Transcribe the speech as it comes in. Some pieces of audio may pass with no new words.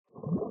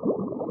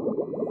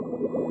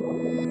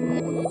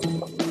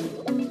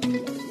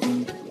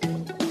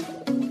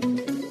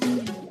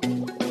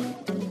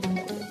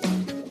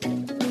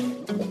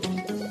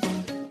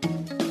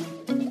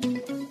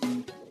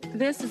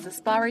This is the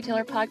Spa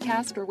Retailer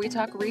Podcast, where we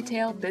talk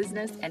retail,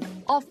 business, and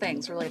all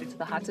things related to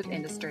the hot tub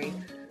industry.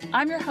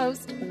 I'm your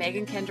host,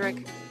 Megan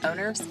Kendrick,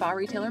 owner of Spa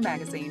Retailer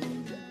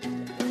Magazine.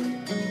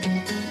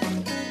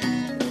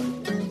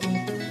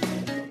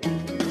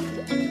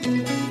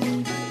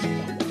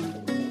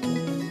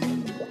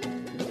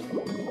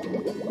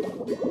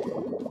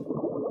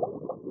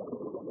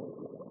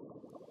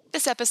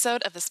 This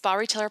episode of the Spa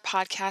Retailer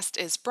Podcast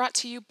is brought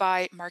to you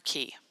by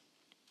Marquee.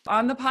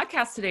 On the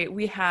podcast today,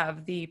 we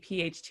have the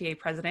PHTA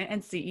president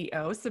and CEO,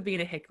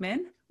 Sabeena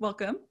Hickman.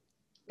 Welcome.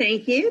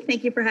 Thank you.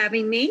 Thank you for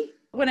having me.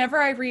 Whenever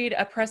I read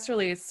a press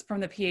release from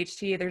the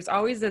PHTA, there's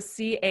always a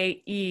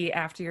CAE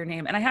after your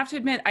name. And I have to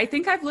admit, I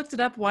think I've looked it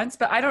up once,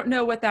 but I don't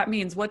know what that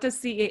means. What does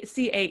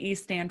CAE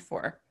stand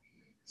for?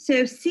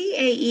 So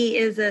CAE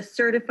is a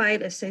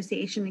Certified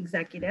Association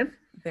Executive.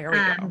 There we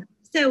go.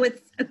 So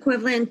it's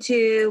equivalent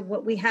to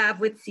what we have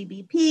with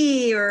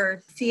CBP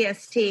or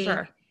CST.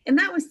 Sure. And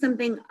that was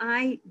something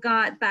I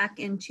got back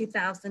in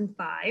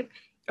 2005.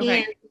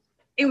 Okay. And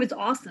it was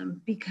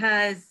awesome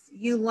because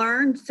you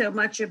learned so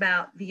much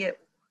about the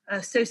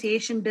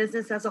association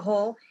business as a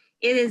whole.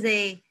 It is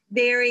a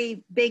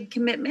very big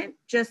commitment,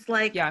 just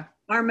like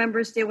our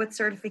members do with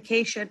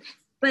certification.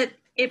 But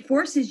it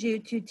forces you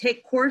to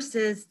take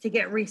courses to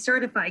get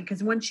recertified,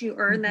 because once you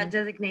earn that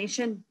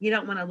designation, you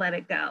don't want to let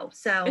it go.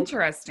 So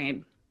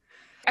interesting.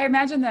 I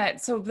imagine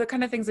that, so the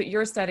kind of things that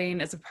you're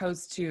studying as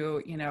opposed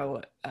to,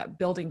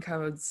 building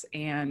codes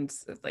and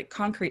like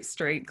concrete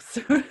strengths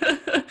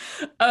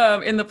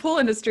in the pool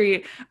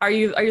industry, are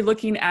you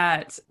looking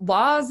at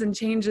laws and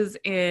changes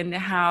in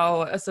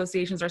how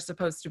associations are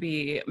supposed to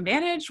be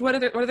managed? What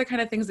are the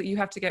kind of things that you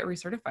have to get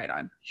recertified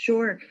on?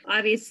 Sure.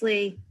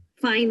 Obviously,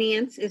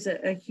 finance is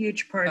a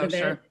huge part of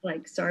it,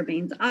 like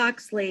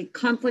Sarbanes-Oxley,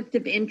 conflict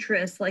of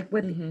interest, like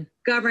with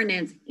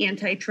governance,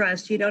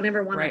 antitrust. You don't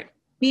ever want to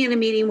be in a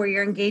meeting where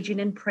you're engaging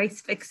in price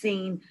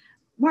fixing,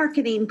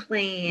 marketing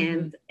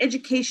plans,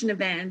 education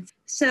events.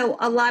 So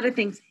a lot of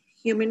things,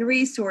 human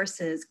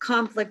resources,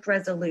 conflict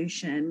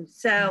resolution.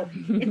 So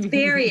it's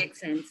very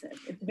extensive.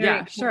 It's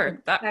very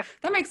sure. That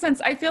makes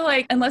sense. I feel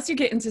like unless you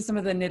get into some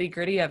of the nitty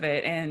gritty of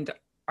it and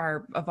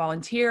are a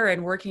volunteer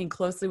and working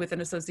closely with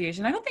an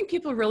association, I don't think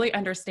people really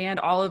understand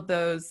all of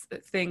those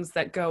things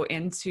that go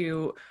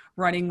into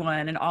running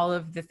one and all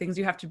of the things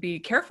you have to be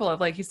careful of,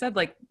 like you said,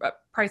 like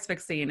price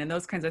fixing and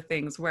those kinds of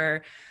things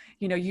where,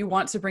 you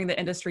want to bring the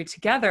industry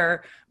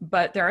together,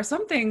 but there are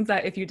some things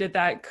that if you did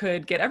that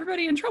could get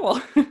everybody in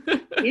trouble.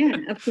 Yeah,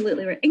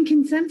 absolutely right. And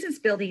consensus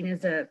building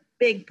is a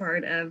big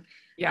part of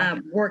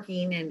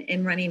working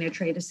and running a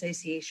trade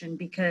association,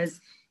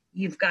 because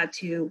you've got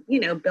to,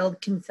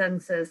 build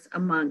consensus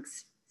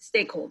amongst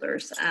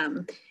stakeholders.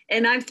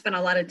 And I've spent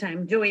a lot of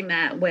time doing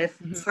that with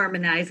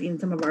harmonizing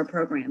some of our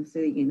programs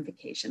through the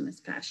unification this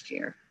past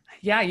year.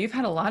 Yeah, you've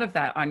had a lot of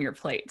that on your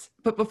plate.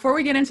 But before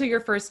we get into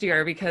your first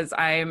year, because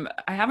I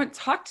haven't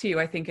talked to you,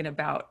 I think, in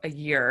about a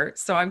year.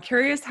 So I'm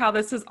curious how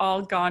this has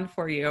all gone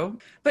for you.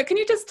 But can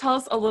you just tell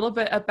us a little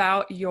bit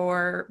about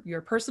your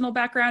personal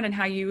background and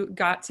how you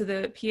got to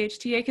the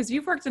PHTA? Because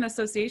you've worked in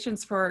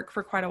associations for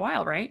quite a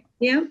while, right?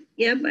 Yeah.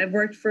 I've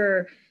worked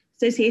for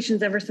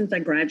associations ever since I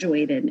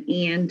graduated.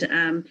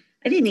 And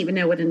I didn't even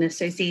know what an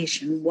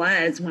association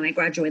was when I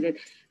graduated.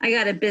 I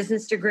got a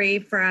business degree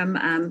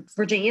from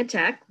Virginia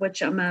Tech,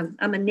 which I'm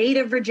a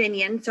native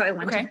Virginian. So I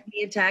went to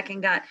Virginia Tech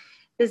and got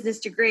business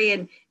degree.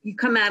 And you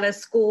come out of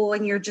school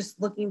and you're just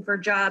looking for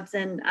jobs.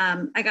 And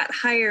I got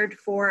hired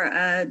for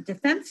a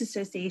defense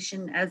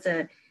association as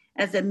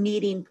a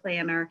meeting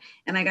planner.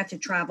 And I got to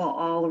travel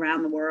all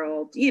around the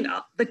world,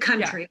 the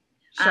country.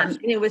 Yeah, sure.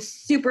 And it was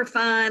super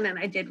fun. And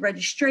I did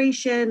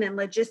registration and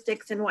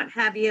logistics and what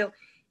have you.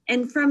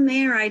 And from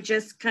there, I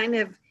just kind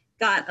of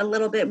got a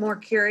little bit more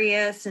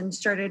curious and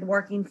started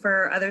working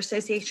for other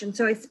associations.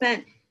 So I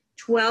spent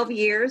 12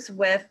 years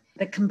with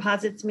the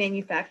Composites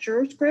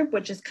Manufacturers Group,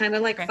 which is kind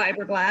of like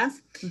fiberglass.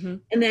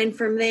 And then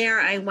from there,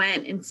 I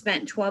went and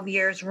spent 12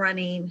 years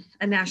running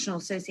a national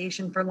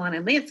association for lawn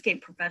and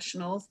landscape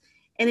professionals.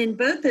 And in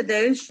both of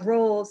those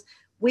roles,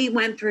 we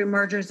went through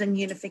mergers and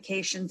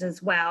unifications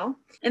as well.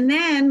 And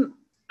then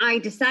I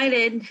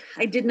decided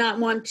I did not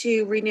want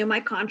to renew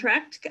my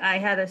contract. I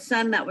had a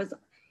son that was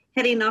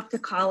heading off to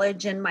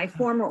college, and my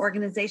former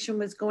organization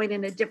was going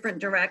in a different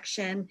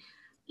direction.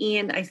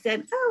 And I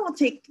said, I'll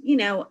take,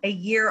 a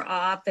year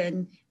off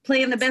and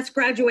plan the best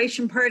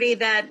graduation party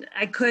that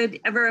I could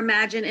ever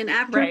imagine. And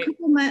after a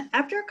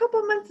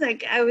couple months,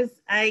 like I was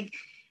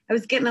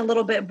getting a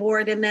little bit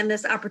bored. And then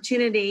this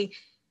opportunity,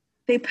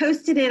 they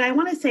posted it, I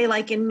want to say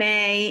like in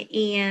May,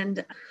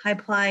 and I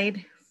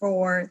applied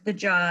for the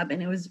job,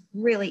 and it was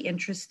really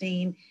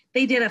interesting.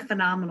 They did a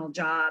phenomenal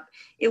job.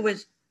 It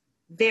was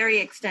very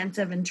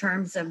extensive in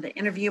terms of the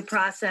interview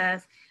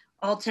process.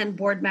 All 10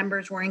 board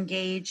members were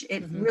engaged.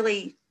 It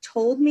really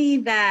told me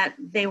that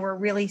they were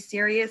really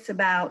serious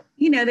about,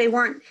 they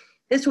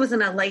this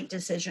wasn't a light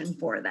decision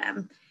for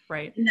them.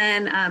 Right. And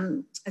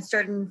then I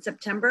started in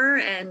September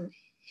and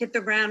hit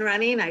the ground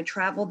running. I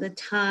traveled a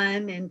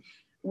ton and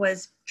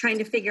was trying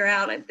to figure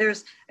out, I've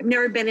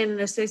never been in an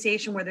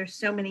association where there's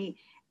so many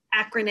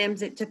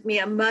acronyms. It took me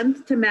a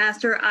month to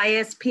master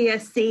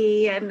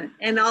ISPSC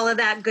and all of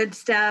that good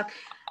stuff.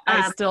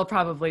 I still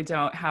probably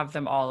don't have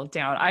them all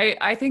down.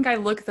 I think I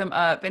look them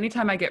up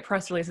anytime I get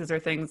press releases or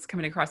things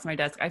coming across my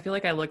desk. I feel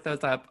like I look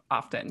those up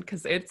often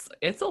because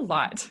it's a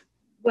lot.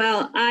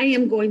 Well, I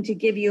am going to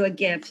give you a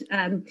gift.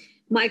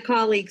 My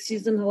colleague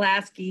Susan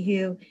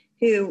Halaski,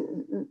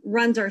 who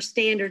runs our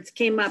standards,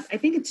 came up, I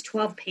think it's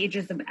 12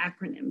 pages of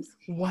acronyms.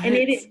 What? And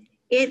it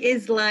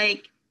is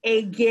like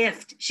a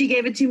gift. She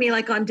gave it to me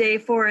like on day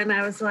 4, and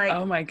I was like,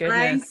 oh my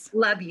goodness, I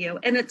love you.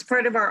 And it's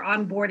part of our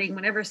onboarding.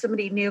 Whenever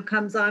somebody new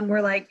comes on, we're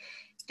like,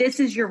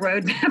 this is your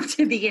roadmap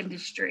to the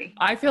industry.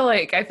 I feel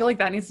like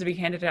that needs to be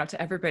handed out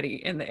to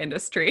everybody in the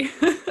industry.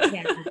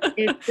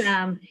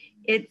 Yeah,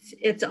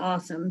 it's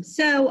awesome.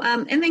 So,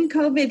 and then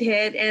COVID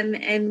hit,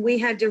 and we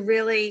had to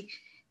really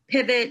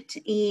pivot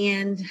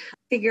and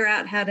figure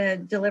out how to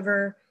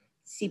deliver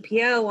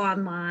CPO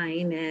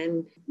online.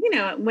 And,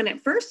 when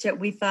it first hit,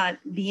 we thought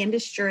the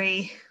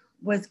industry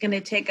was going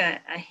to take a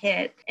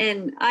hit.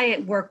 And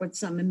I work with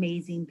some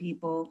amazing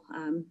people,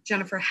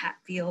 Jennifer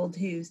Hatfield,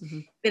 who's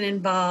been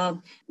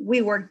involved.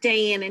 We work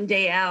day in and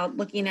day out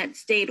looking at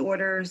state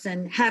orders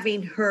and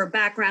having her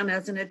background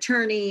as an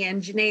attorney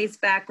and Janae's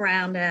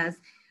background as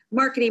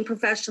marketing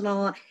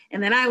professional.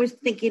 And then I was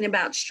thinking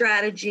about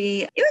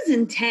strategy. It was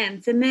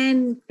intense. And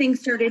then things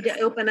started to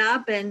open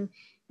up, and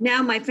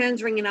now my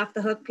phone's ringing off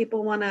the hook.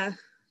 People want to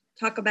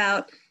talk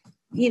about,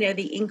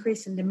 the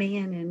increase in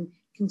demand, and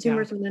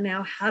consumers want to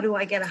know, how do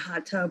I get a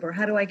hot tub or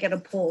how do I get a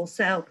pool?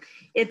 So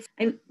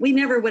we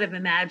never would have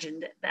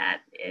imagined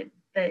that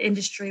the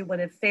industry would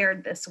have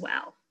fared this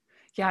well.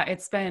 Yeah,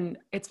 it's been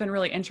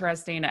really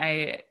interesting.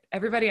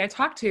 Everybody I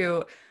talk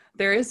to,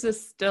 there is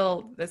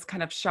still this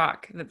kind of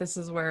shock that this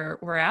is where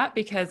we're at,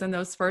 because in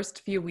those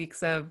first few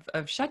weeks of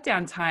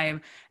shutdown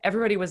time,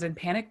 everybody was in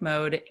panic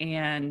mode,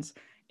 and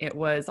it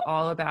was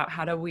all about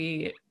how do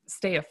we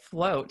stay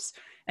afloat.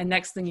 And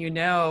next thing you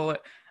know,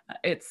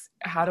 it's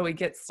how do we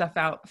get stuff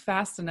out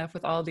fast enough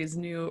with all these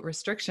new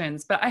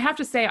restrictions. But I have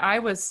to say, I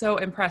was so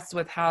impressed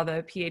with how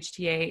the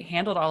PHTA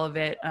handled all of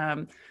it.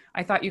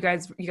 I thought you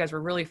guys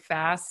were really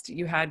fast.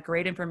 You had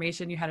great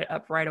information. You had it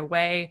up right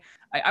away.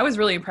 I was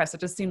really impressed.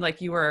 It just seemed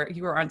like you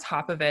were on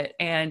top of it.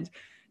 And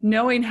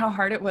knowing how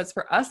hard it was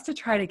for us to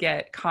try to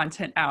get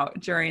content out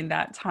during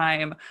that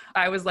time,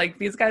 I was like,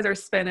 these guys are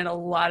spending a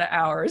lot of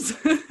hours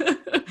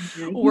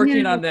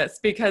working on this,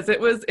 because it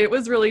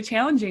was really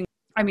challenging.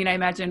 I mean, I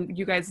imagine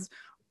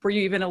were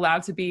you even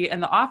allowed to be in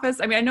the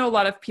office? I mean, I know a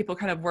lot of people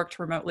kind of worked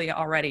remotely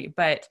already,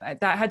 but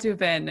that had to have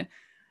been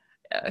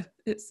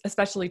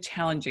especially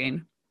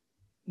challenging.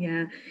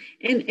 Yeah.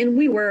 And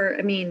we were,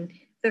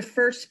 the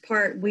first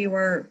part, we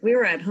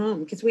were at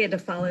home because we had to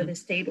follow the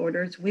state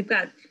orders. We've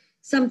got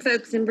some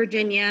folks in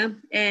Virginia,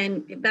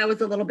 and that was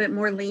a little bit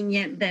more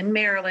lenient than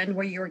Maryland,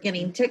 where you were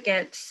getting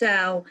tickets.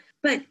 So,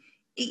 but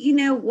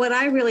what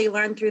I really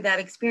learned through that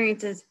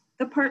experience is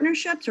the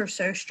partnerships are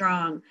so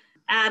strong.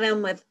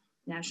 Adam with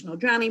National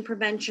Drowning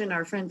Prevention,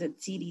 our friends at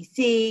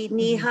CDC,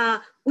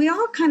 NEHA, we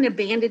all kind of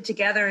banded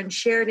together and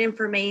shared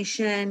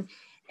information.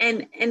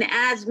 And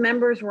as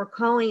members were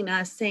calling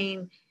us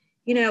saying,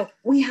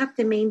 we have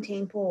to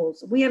maintain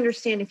pools. We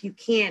understand if you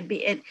can't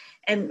be it,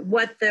 and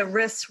what the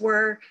risks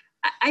were.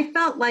 I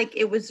felt like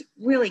it was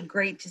really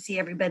great to see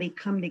everybody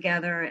come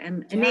together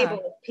and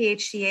enable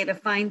PHTA to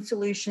find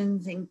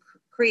solutions and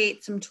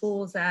create some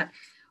tools that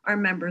our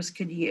members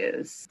could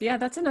use. Yeah,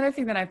 that's another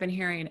thing that I've been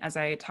hearing as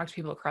I talk to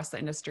people across the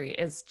industry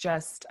is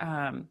just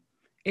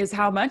is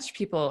how much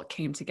people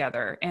came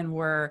together and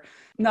were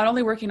not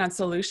only working on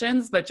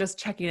solutions, but just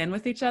checking in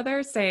with each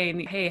other,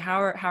 saying, hey,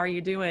 how are you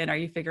doing? Are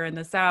you figuring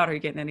this out? Are you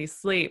getting any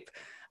sleep?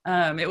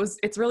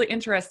 It's really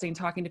interesting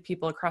talking to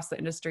people across the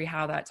industry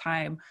how that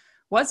time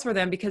was for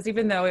them, because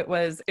even though it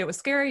was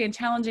scary and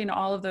challenging,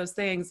 all of those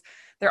things,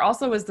 there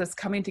also was this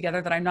coming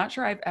together that I'm not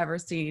sure I've ever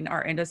seen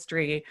our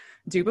industry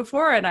do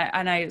before. And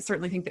I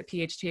certainly think that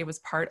PHTA was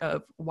part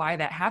of why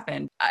that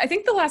happened. I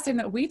think the last time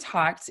that we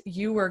talked,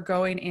 you were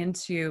going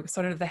into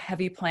sort of the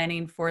heavy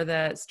planning for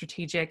the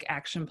strategic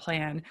action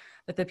plan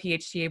that the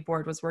PHTA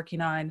board was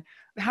working on.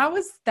 How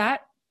was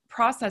that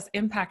process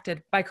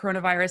impacted by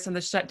coronavirus and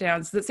the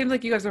shutdowns? It seems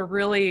like you guys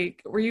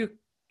were you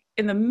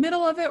in the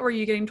middle of it? Were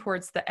you getting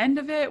towards the end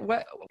of it?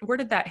 Where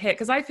did that hit?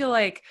 Because I feel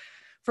like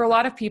for a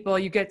lot of people,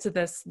 you get to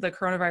the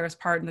coronavirus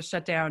part and the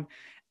shutdown,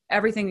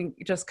 everything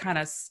just kind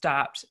of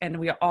stopped, and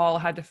we all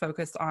had to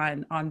focus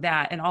on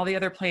that, and all the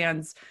other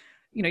plans,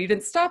 you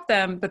didn't stop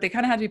them, but they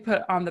kind of had to be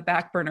put on the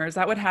back burner. Is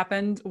that what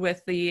happened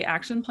with the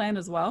action plan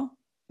as well?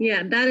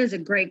 Yeah, that is a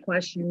great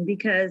question,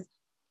 because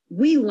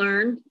we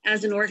learned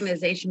as an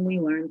organization,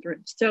 through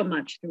so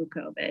much through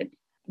COVID.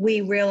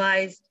 We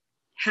realized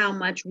how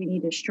much we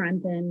need to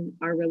strengthen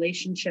our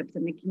relationships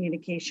and the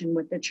communication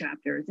with the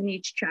chapters. And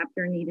each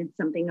chapter needed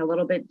something a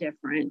little bit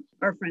different.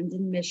 Our friends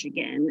in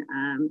Michigan,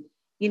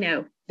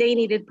 they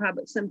needed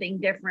probably something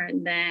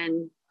different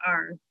than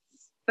our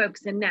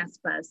folks in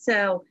NESPA.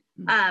 So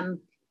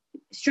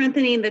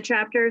strengthening the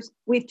chapters,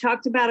 we've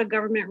talked about a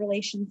government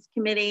relations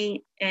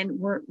committee, and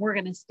we're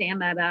going to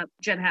stand that up.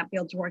 Jen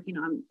Hatfield's working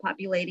on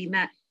populating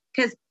that,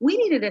 because we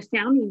needed a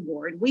sounding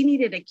board. We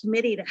needed a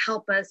committee to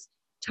help us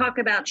talk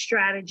about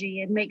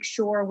strategy and make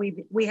sure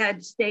we had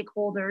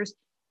stakeholders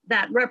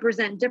that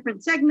represent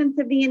different segments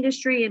of the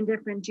industry and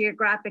different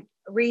geographic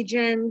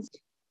regions.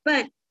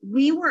 But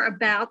we were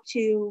about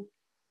to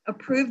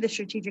approve the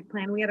strategic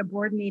plan. We had a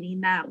board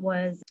meeting that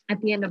was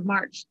at the end of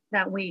March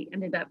that we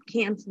ended up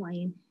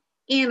canceling.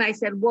 And I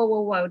said,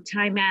 whoa,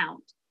 time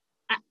out.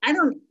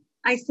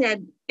 I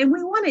said, and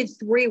we wanted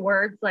 3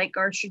 words, like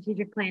our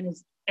strategic plan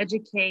is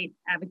educate,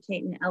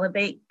 advocate, and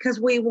elevate, because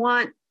we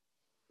want,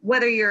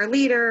 whether you're a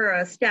leader,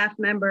 a staff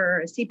member,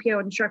 a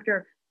CPO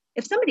instructor,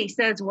 if somebody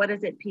says, what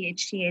is it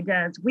PHTA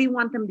does, we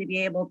want them to be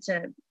able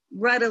to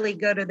readily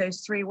go to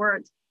those 3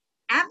 words.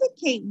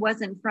 Advocate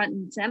wasn't front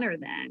and center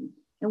then.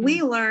 And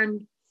we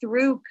learned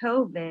through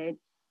COVID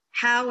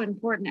how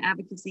important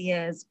advocacy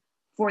is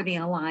for the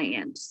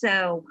Alliance.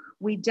 So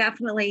we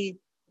definitely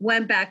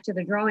went back to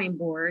the drawing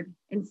board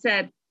and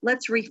said,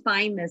 let's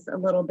refine this a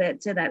little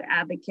bit so that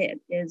advocate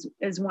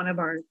is one of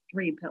our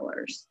 3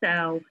 pillars.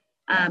 So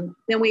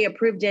then we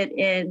approved it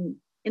in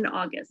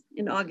August.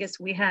 In August,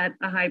 we had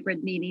a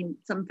hybrid meeting.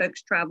 Some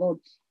folks traveled,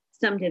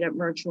 some did it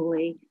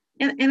virtually.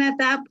 And at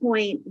that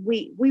point,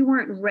 we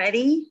weren't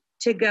ready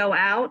to go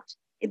out.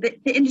 The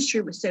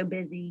industry was so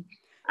busy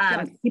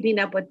keeping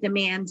up with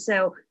demand.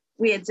 So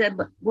we had said,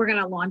 we're going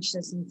to launch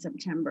this in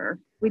September.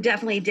 We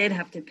definitely did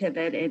have to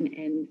pivot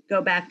and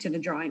go back to the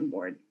drawing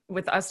board.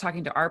 With us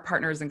talking to our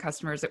partners and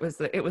customers, it was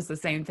the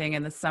same thing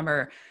in the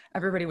summer.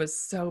 Everybody was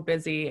so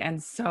busy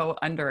and so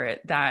under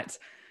it that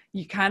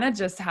you kind of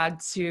just had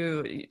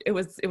to, it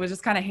was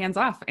just kind of hands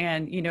off.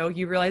 And,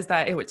 you realize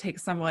that it would take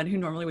someone who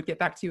normally would get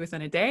back to you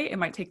within a day, it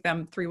might take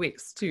them 3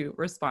 weeks to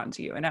respond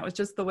to you. And that was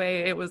just the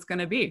way it was going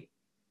to be.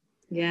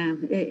 Yeah,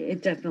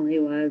 it definitely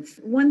was.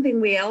 One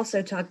thing we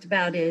also talked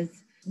about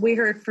is we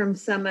heard from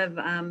some of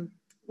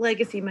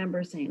legacy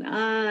members saying,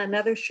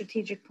 another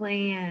strategic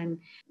plan.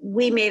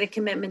 We made a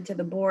commitment to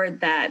the board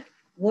that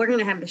we're going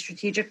to have the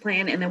strategic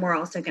plan, and then we're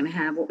also going to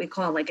have what we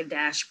call like a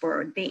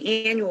dashboard,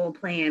 the annual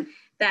plan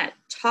that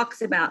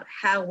talks about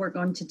how we're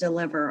going to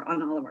deliver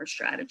on all of our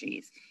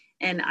strategies.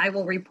 And I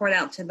will report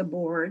out to the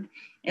board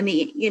and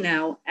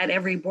at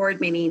every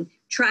board meeting,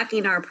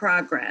 tracking our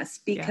progress,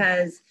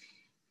 because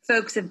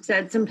folks have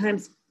said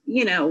sometimes,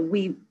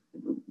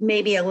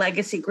 maybe a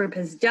legacy group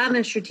has done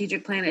a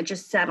strategic plan, it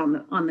just sat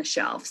on the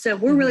shelf. So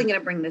we're really going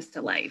to bring this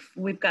to life.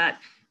 We've got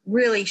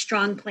really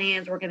strong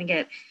plans. We're going to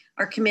get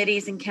our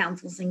committees and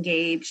councils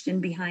engaged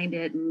and behind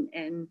it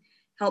and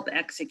help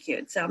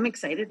execute. So I'm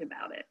excited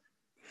about it.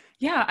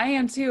 Yeah, I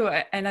am too.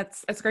 And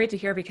it's great to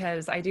hear,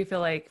 because I do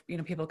feel like,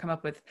 people come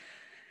up with,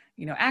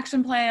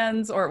 action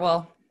plans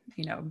or,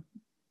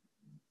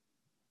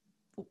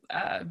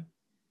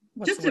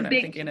 just a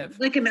big,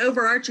 like an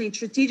overarching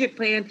strategic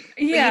plan.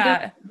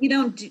 Yeah. You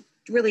don't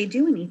really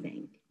do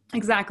anything.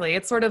 Exactly.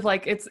 It's sort of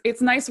like,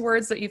 it's nice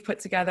words that you've put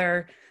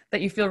together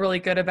that you feel really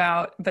good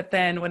about. But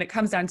then when it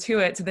comes down to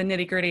it, to the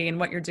nitty gritty and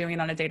what you're doing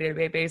on a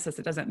day-to-day basis,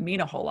 it doesn't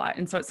mean a whole lot.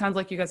 And so it sounds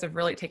like you guys have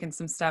really taken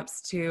some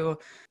steps to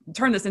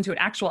turn this into an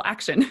actual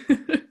action.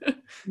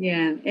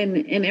 Yeah.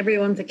 And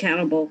everyone's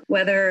accountable,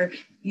 whether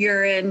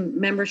you're in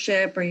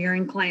membership or you're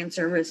in client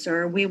service,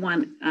 or we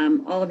want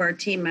all of our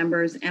team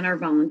members and our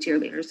volunteer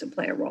leaders to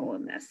play a role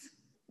in this.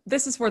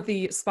 This is for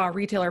the Spa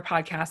Retailer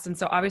podcast. And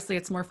so obviously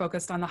it's more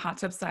focused on the hot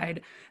tub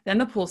side than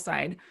the pool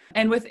side.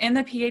 And within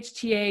the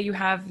PHTA, you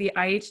have the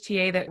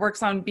IHTA that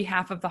works on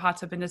behalf of the hot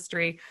tub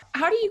industry.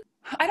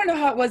 I don't know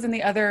how it was in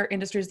the other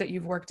industries that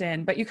you've worked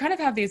in, but you kind of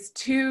have these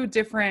 2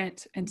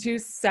 different and 2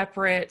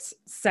 separate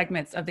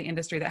segments of the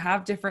industry that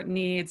have different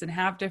needs and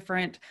have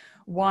different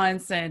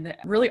wants and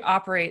really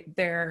operate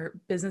their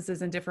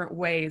businesses in different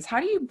ways.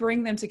 How do you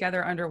bring them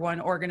together under one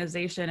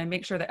organization and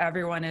make sure that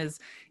everyone is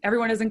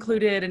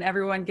included and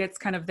everyone gets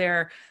kind of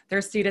their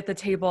seat at the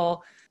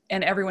table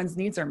and everyone's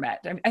needs are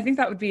met? I think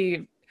that would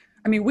be,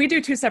 we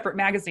do 2 separate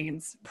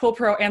magazines, Pool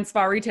Pro and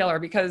Spa Retailer,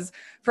 because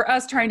for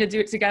us trying to do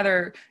it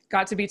together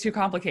got to be too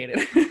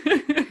complicated.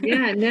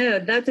 Yeah, no,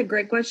 that's a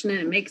great question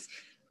and it makes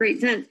great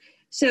sense.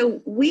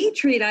 So we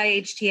treat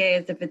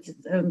IHTA as if it's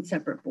its own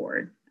separate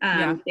board.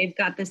 They've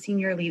got the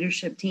senior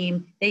leadership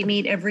team. They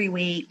meet every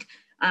week.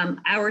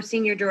 Our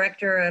senior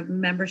director of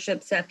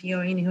membership, Seth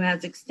Ewing, who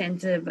has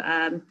extensive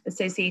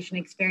association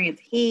experience,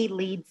 he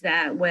leads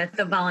that with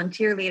the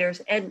volunteer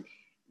leaders. And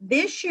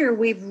this year,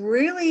 we've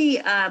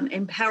really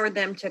empowered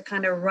them to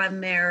kind of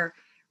run their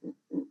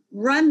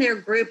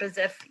group as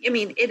if,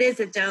 it is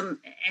its own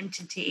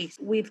entity.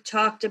 We're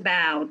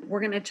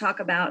going to talk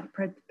about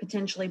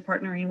potentially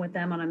partnering with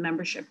them on a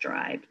membership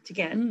drive to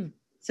get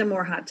some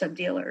more hot tub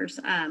dealers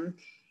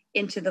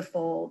into the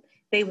fold.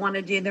 They want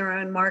to do their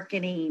own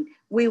marketing.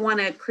 We want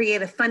to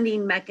create a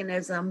funding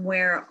mechanism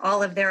where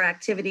all of their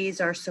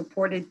activities are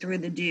supported through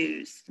the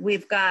dues.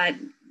 We've got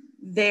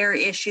their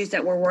issues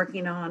that we're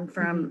working on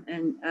from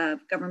a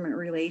government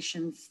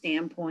relations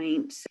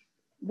standpoint.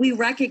 We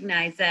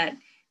recognize that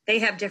they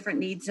have different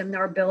needs than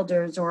our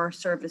builders or our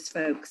service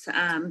folks.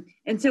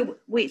 And so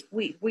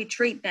we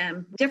treat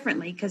them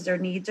differently because their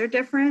needs are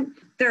different.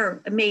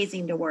 They're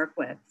amazing to work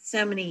with.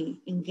 So many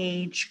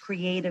engaged,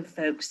 creative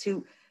folks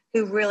who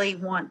really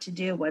want to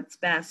do what's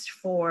best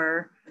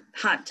for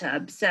hot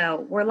tubs.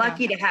 So we're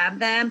lucky to have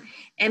them,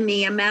 and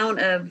the amount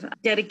of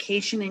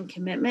dedication and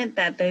commitment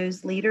that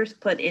those leaders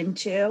put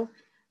into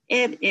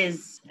it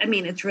is, I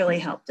mean, it's really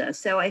helped us.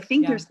 So I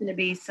think there's going to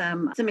be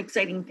some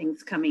exciting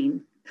things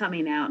coming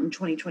out in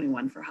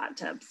 2021 for hot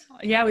tubs.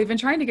 Yeah, we've been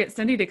trying to get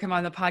Cindy to come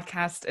on the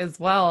podcast as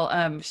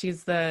well.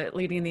 She's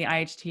leading the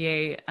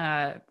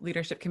IHTA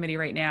leadership committee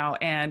right now,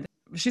 and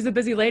she's a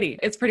busy lady.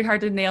 It's pretty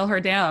hard to nail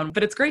her down,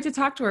 but it's great to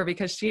talk to her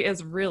because she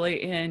is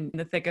really in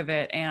the thick of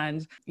it.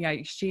 And yeah,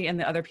 she and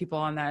the other people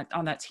on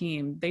that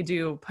team, they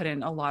do put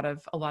in a lot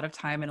of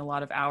time and a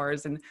lot of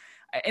hours. And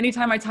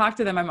anytime I talk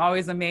to them, I'm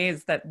always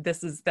amazed that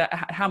this is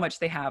how much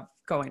they have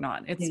going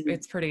on.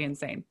 It's pretty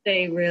insane.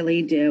 They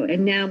really do.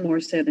 And now more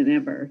so than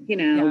ever,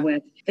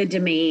 with the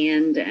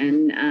demand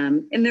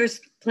and there's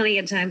plenty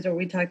of times where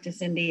we talk to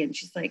Cindy and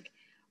she's like,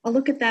 I'll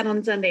look at that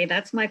on Sunday.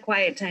 That's my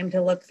quiet time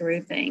to look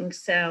through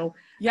things. So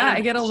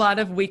I get a lot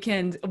of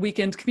weekend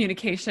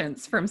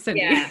communications from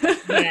Cindy.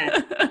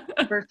 Yeah,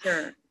 for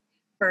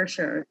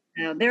sure.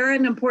 They're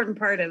an important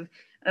part of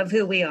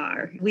who we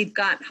are. We've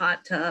got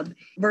hot tub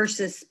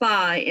versus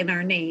spa in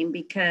our name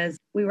because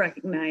we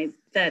recognize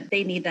that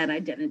they need that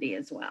identity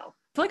as well.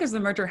 I feel like as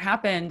the merger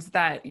happened,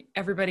 that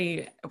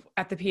everybody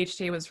at the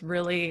PHTA was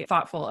really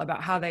thoughtful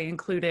about how they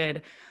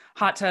included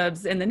hot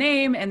tubs in the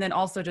name and then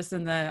also just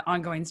in the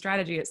ongoing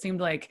strategy. It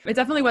seemed like it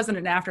definitely wasn't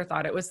an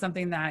afterthought. It was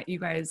something that you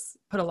guys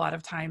put a lot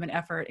of time and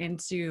effort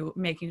into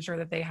making sure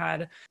that they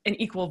had an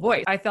equal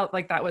voice. I felt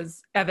like that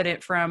was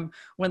evident from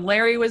when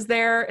Larry was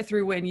there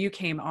through when you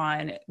came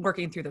on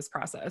working through this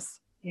process.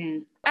 Yeah.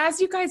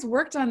 As you guys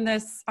worked on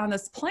this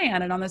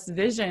plan and on this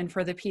vision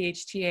for the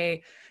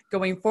PHTA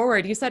going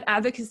forward, you said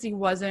advocacy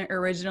wasn't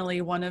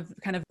originally one of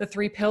kind of the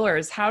three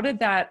pillars. How did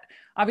that,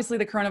 obviously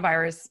the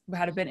coronavirus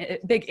had a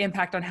big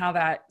impact on how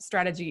that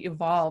strategy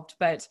evolved,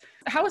 but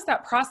how was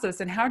that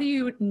process and how do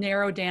you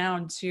narrow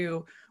down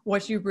to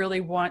what you really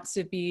want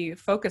to be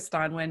focused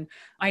on, when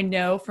I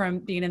know from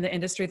being in the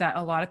industry that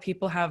a lot of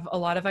people have a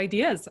lot of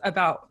ideas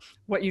about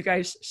what you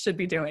guys should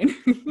be doing?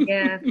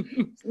 Yeah.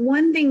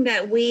 One thing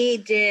that we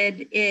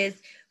did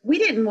is we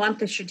didn't want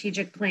the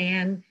strategic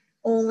plan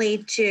only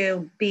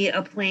to be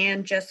a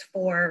plan just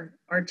for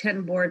our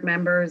 10 board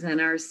members and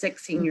our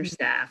 6 senior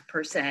staff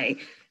per se.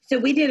 So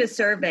we did a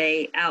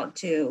survey out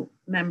to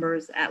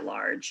members at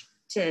large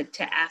to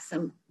ask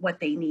them what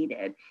they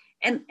needed.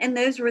 And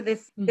those were the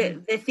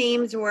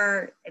themes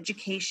were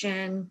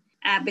education,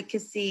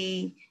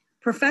 advocacy,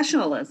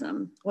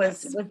 professionalism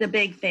was the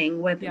big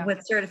thing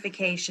with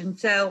certification.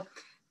 So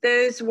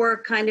those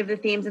were kind of the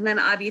themes. And then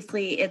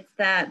obviously it's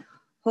that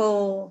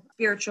whole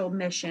spiritual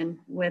mission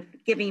with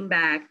giving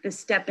back, the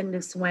Step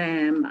Into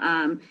Swim,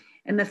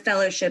 and the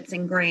fellowships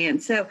and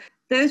grants. So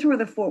those were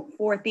the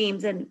four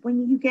themes. And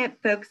when you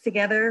get folks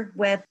together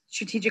with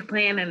strategic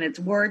plan and it's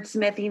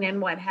wordsmithing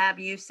and what have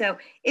you. So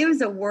it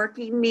was a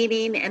working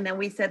meeting. And then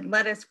we said,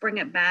 let us bring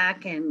it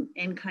back and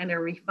kind of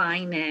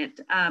refine it.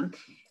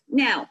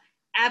 Now,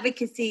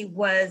 advocacy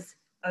was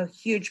a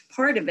huge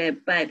part of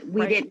it, but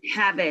we didn't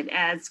have it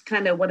as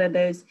kind of one of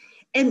those.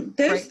 And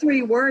those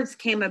 3 words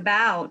came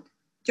about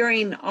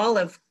during all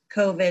of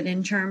COVID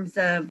in terms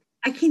of,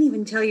 I can't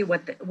even tell you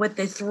what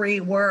the 3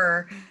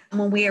 were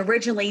when we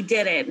originally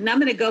did it. And I'm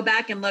going to go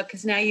back and look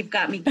because now you've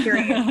got me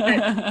curious.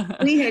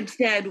 But we had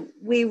said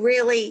we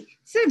really,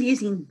 instead of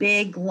using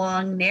big,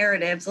 long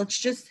narratives, let's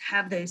just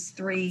have those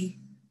 3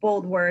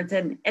 bold words.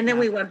 And then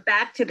we went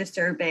back to the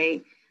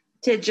survey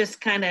to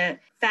just kind of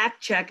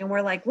fact check. And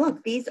we're like,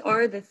 look, these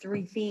are the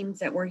 3 themes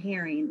that we're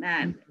hearing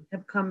that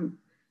have come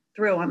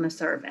through on the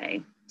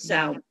survey.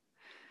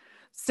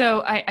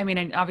 So I mean,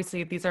 and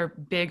obviously these are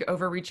big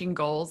overreaching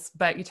goals,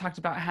 but you talked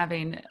about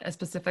having a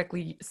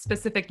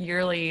specific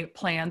yearly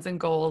plans and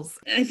goals.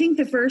 I think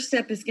the first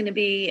step is going to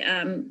be,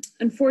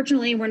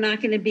 unfortunately, we're not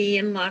going to be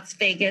in Las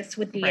Vegas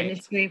with the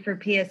industry for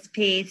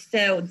PSP.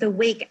 So the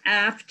week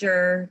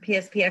after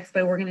PSP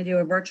Expo, we're going to do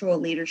a virtual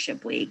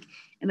leadership week,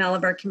 and all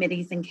of our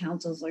committees and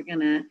councils are going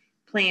to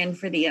plan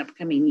for the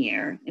upcoming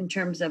year in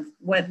terms of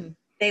what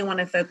they want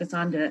to focus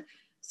on to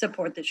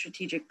support the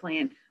strategic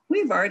plan.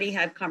 We've already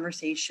had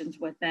conversations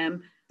with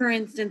them. For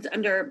instance,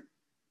 under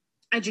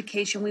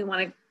education, we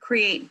want to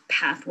create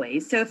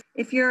pathways. So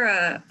if you're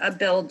a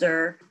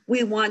builder,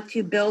 we want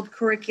to build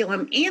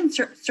curriculum and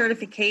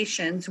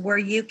certifications where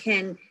you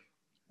can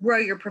grow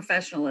your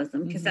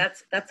professionalism, because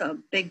that's a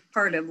big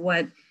part of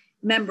what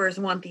members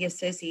want the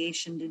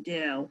association to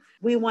do.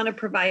 We want to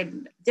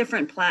provide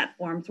different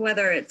platforms,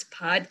 whether it's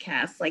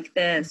podcasts like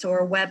this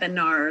or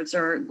webinars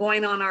or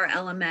going on our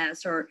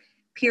LMS or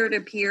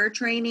peer-to-peer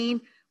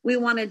training. We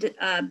want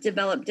to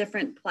develop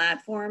different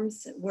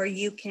platforms where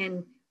you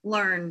can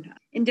learn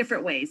in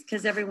different ways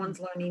because everyone's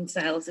learning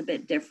style is a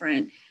bit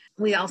different.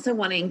 We also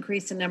want to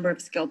increase the number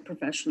of skilled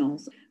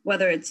professionals,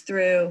 whether it's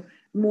through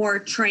more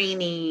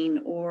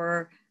training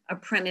or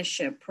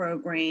apprenticeship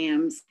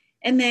programs.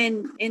 And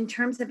then in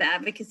terms of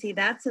advocacy,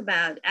 that's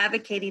about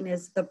advocating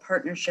is the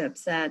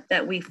partnerships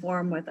that we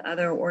form with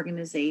other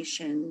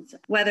organizations,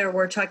 whether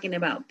we're talking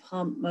about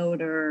pump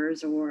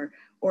motors or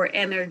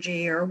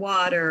energy or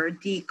water or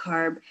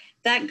decarb.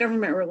 That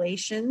government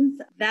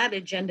relations, that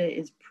agenda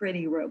is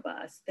pretty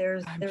robust.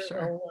 There's sure.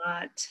 a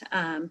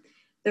lot.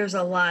 There's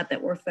a lot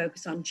that we're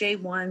focused on.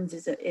 J1s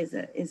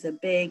is a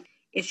big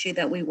issue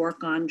that we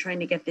work on, trying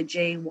to get the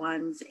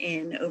J1s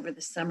in over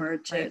the summer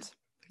to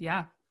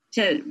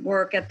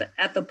work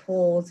at the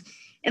pools.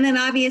 And then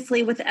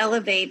obviously with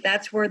Elevate,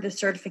 that's where the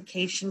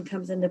certification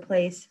comes into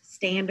place.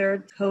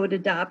 Standard code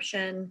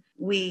adoption.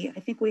 I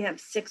think we have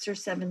 6 or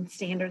 7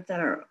 standards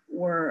that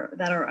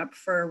are up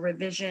for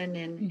revision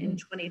in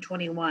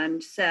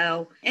 2021.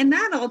 So, and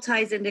that all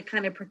ties into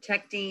kind of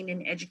protecting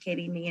and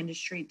educating the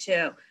industry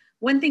too.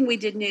 One thing we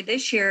did new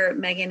this year,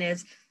 Megan,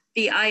 is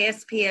the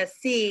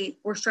ISPSC,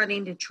 we're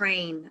starting to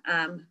train,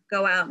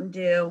 go out and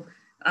do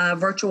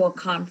virtual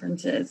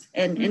conferences.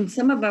 And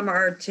some of them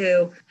are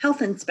to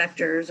health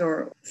inspectors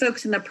or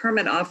folks in the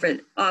permit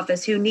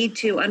office who need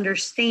to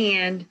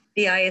understand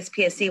the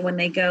ISPSC when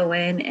they go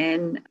in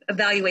and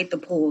evaluate the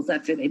pools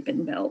after they've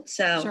been built.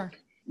 So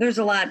there's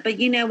a lot. But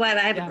you know what?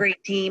 I have a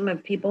great team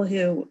of people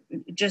who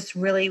just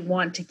really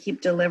want to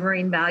keep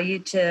delivering value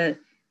to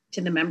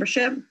the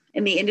membership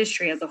and the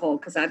industry as a whole,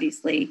 because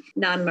obviously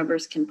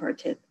non-members can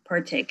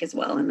partake as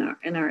well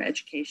in our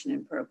education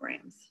and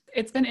programs.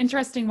 It's been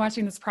interesting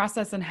watching this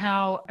process and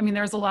how, I mean,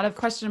 there's a lot of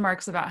question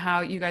marks about how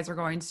you guys are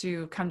going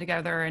to come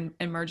together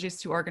and merge these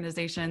two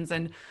organizations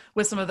and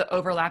with some of the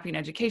overlapping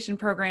education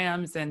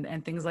programs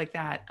and things like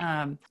that.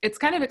 It's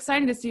kind of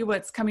exciting to see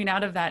what's coming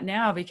out of that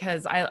now,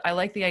 because I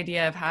like the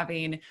idea of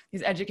having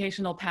these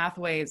educational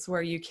pathways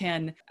where you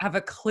can have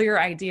a clear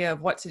idea of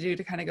what to do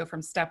to kind of go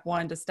from step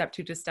 1 to step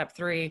 2 to step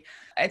 3.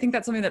 I think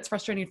that's something that's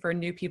frustrating for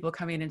new people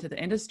coming into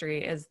the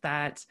industry, is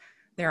that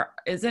there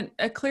isn't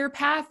a clear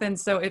path. And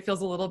so it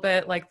feels a little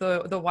bit like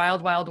the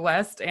wild, wild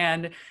west.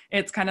 And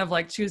it's kind of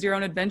like choose your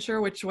own adventure.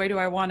 Which way do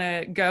I want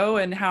to go?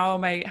 And how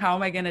am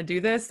I going to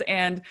do this?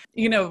 And,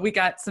 you know, we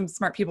got some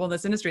smart people in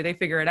this industry, they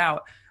figure it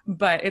out,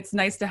 but it's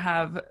nice to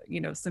have, you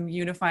know, some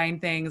unifying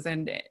things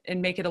and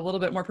make it a little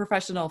bit more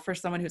professional for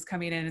someone who's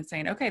coming in and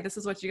saying, okay, this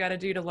is what you got to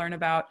do to learn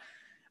about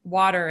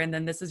water. And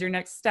then this is your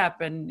next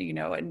step. And, you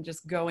know, and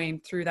just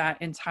going through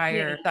that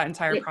entire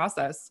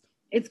process.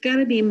 It's got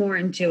to be more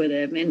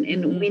intuitive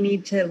and we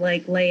need to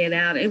like lay it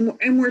out.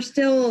 And we're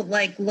still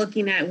like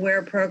looking at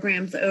where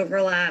programs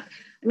overlap.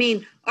 I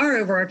mean, our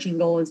overarching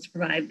goal is to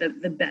provide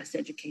the best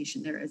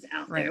education there is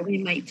out there. We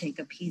might take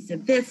a piece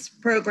of this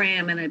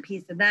program and a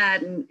piece of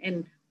that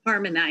and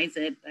harmonize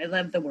it. I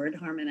love the word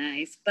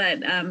harmonize, but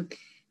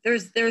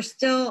there's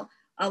still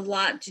a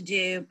lot to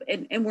do.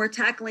 And we're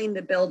tackling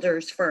the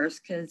builders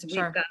first, because we've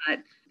got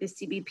the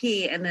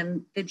CBP and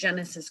then the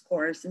Genesis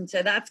course. And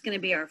so that's going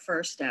to be our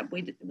first step.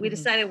 We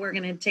decided we're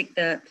going to take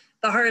the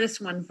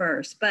hardest one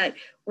first, but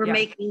we're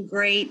making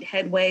great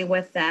headway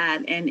with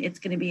that. And it's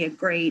going to be a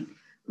great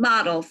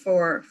model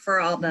for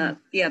all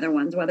the other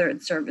ones, whether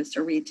it's service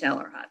or retail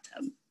or hot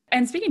tub.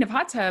 And speaking of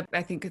hot tub,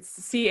 I think it's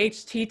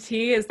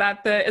CHTT.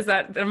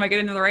 Am I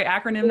getting the right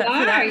acronym?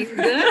 You're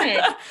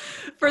good.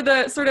 For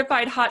the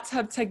Certified Hot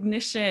Tub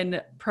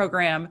Technician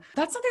program.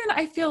 That's something that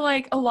I feel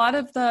like a lot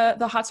of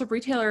the hot tub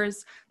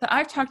retailers that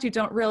I've talked to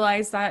don't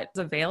realize that it's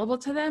available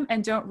to them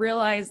and don't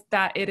realize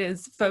that it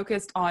is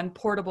focused on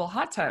portable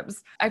hot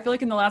tubs. I feel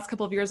like in the last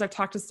couple of years, I've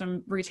talked to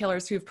some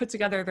retailers who've put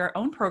together their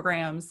own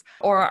programs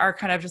or are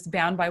kind of just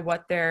bound by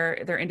what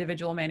their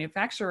individual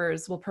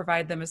manufacturers will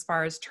provide them as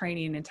far as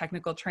training and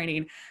technical training.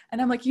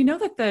 And I'm like, you know,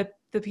 that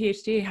the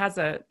PHTA has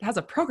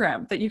a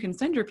program that you can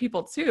send your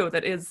people to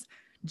that is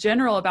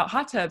general about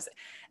hot tubs.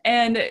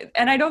 And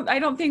I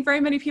don't think very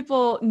many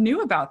people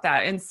knew about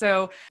that. And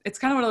so it's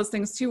kind of one of those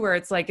things too, where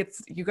it's like,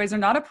 you guys are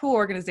not a pool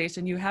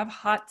organization. You have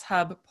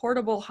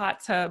portable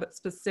hot tub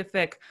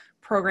specific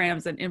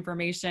programs and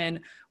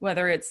information,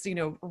 whether it's, you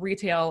know,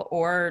 retail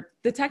or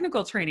the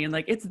technical training,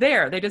 like it's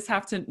there. They just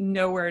have to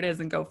know where it is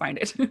and go find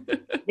it.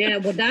 Yeah,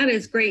 well, that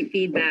is great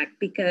feedback,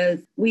 because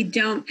we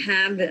don't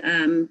have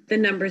the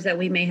numbers that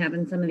we may have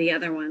in some of the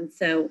other ones.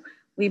 So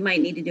we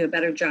might need to do a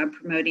better job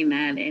promoting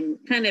that and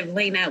kind of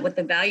laying out what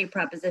the value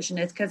proposition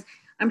is, because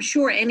I'm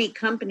sure any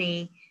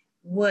company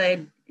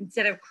would,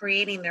 instead of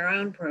creating their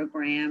own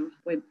program,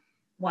 would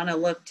want to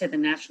look to the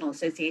National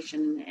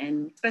Association,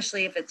 and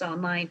especially if it's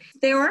online.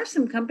 There are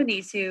some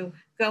companies who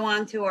go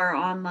onto our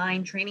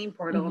online training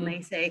portal and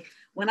they say,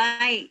 when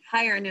I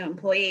hire a new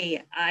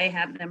employee, I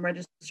have them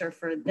register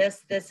for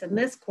this, and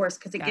this course,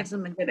 because it gives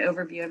them a good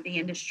overview of the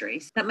industry.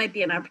 So that might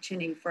be an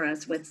opportunity for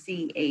us with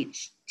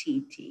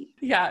CHTT.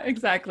 Yeah,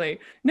 exactly.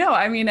 No,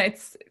 I mean,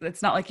 it's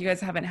not like you guys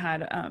haven't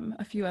had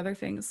a few other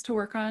things to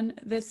work on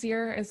this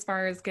year as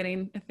far as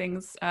getting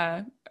things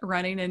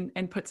running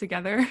and put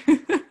together.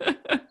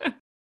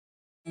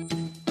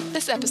 The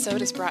This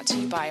episode is brought to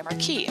you by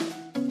Marquis.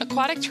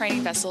 Aquatic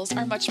training vessels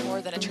are much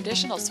more than a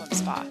traditional swim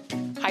spa.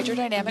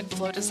 Hydrodynamic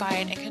flow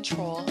design and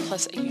control,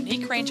 plus a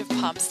unique range of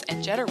pumps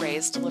and jet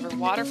arrays deliver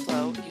water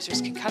flow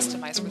users can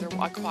customize for their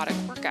aquatic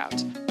workout.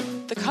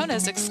 The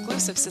Kona's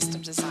exclusive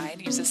system design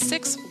uses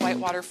 6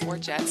 whitewater floor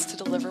jets to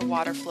deliver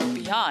water flow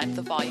beyond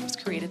the volumes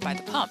created by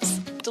the pumps,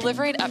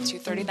 delivering up to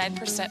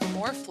 39%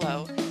 more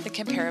flow than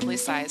comparably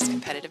sized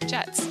competitive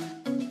jets.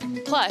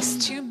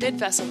 Plus, 2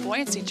 mid-vessel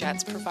buoyancy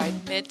jets provide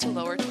mid to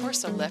lower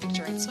torso lift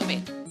during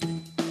swimming.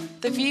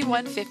 The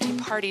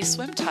V150 Party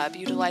swim tub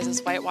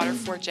utilizes whitewater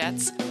floor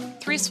jets,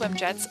 3 swim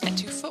jets, and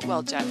 2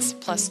 footwell jets,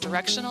 plus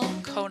directional,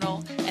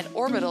 conal, and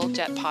orbital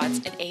jet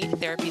pods and 8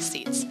 therapy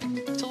seats.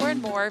 To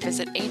learn more,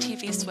 visit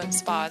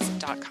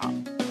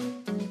atvswimspas.com.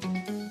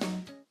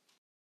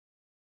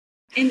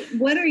 And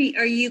what are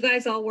you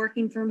guys all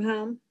working from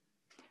home?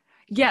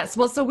 Yes.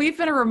 Well, so we've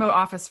been a remote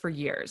office for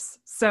years.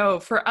 So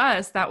for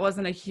us, that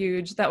wasn't a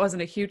huge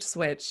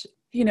switch.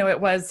 You know,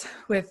 it was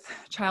with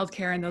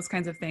childcare and those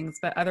kinds of things,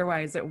 but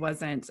otherwise it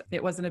wasn't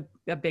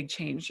a big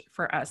change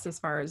for us as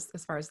far as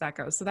that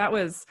goes. So that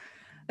was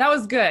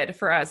good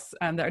for us.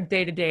 The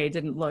day to day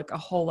didn't look a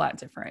whole lot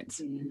different.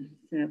 Yeah.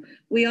 So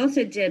we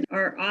also did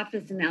our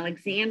office in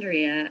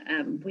Alexandria.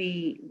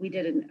 We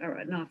did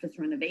an office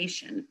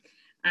renovation.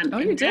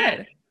 You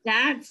did?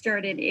 That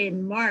started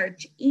in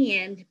March,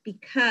 and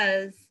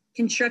because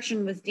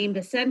construction was deemed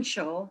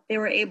essential, they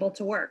were able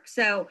to work.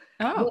 So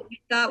what we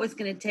thought was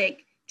going to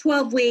take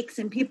 12 weeks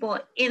and people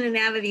in and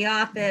out of the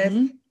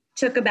office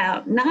took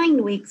about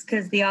 9 weeks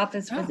because the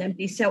office was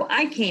empty. So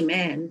I came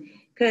in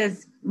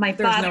because my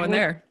father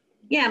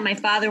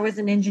was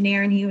an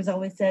engineer, and he was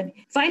always said,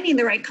 finding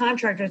the right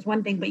contractor is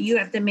one thing, but you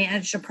have to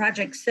manage the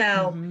project.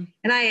 So, and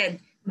I had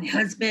my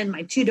husband,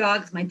 my 2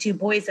 dogs, my 2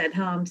 boys at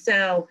home.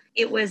 So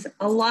it was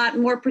a lot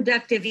more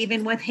productive,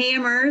 even with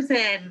hammers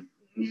and,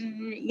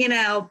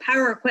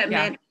 power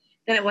equipment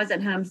than it was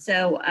at home.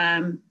 So,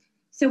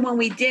 so when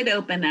we did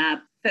open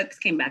up, folks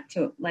came back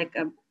to like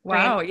a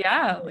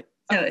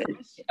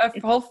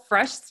whole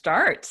fresh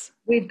start.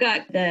 We've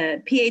got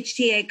the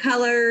PHTA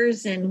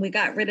colors, and we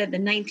got rid of the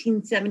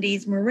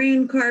 1970s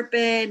maroon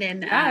carpet.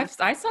 And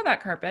I saw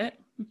that carpet.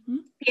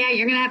 Yeah,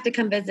 you're gonna have to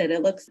come visit.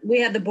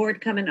 We had the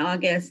board come in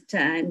August,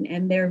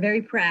 and they're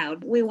very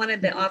proud. We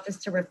wanted the office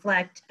to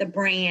reflect the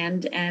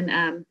brand,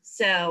 and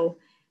so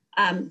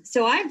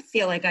I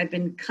feel like I've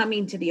been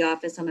coming to the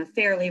office on a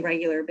fairly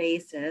regular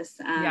basis.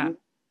 And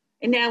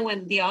now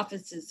when the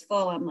office is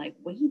full, I'm like,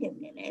 wait a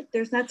minute,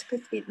 there's not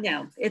supposed to be, but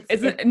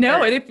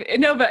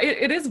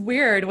it is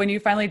weird when you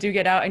finally do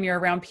get out and you're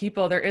around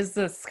people. There is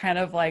this kind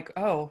of like,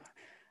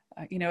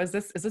 is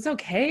this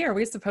okay? Are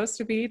we supposed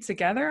to be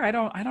together? I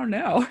don't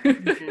know.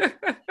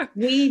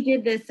 We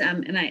did this,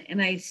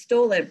 and I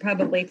stole it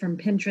probably from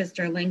Pinterest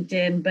or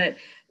LinkedIn, but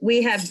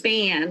we have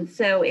bands.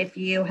 So if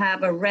you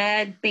have a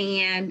red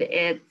band,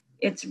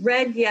 it's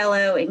red,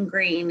 yellow, and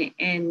green.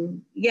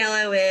 And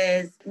yellow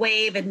is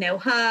wave and no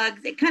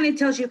hugs. It kind of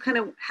tells you kind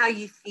of how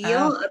you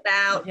feel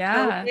about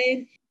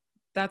COVID.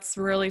 That's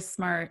really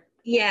smart.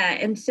 Yeah.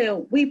 And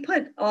so we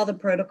put all the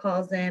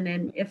protocols in,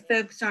 and if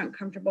folks aren't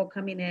comfortable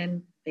coming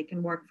in, they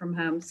can work from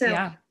home. So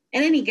at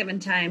any given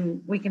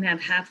time, we can have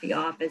half the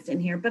office in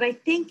here. But I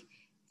think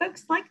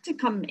folks like to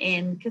come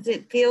in because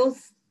it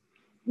feels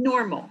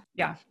normal.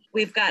 Yeah.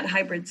 We've got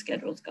hybrid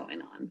schedules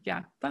going on.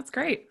 Yeah, that's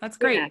great. That's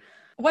great. Yeah.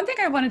 One thing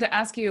I wanted to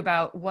ask you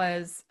about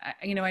was,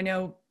 I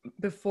know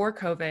before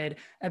COVID,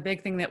 a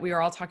big thing that we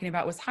were all talking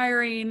about was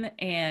hiring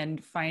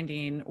and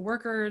finding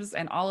workers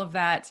and all of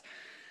that.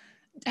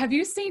 Have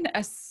you seen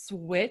a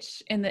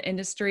switch in the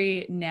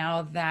industry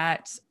now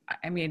that,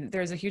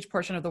 there's a huge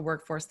portion of the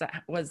workforce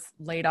that was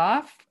laid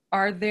off?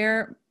 Are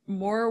there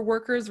more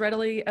workers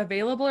readily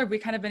available? Have we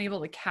kind of been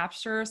able to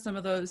capture some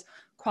of those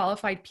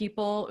qualified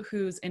people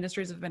whose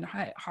industries have been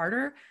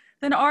harder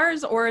than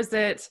ours? Or is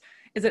it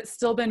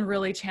still been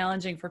really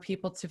challenging for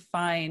people to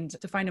find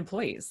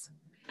employees?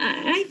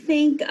 I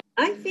think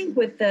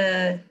with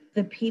the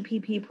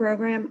PPP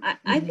program,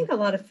 I think a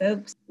lot of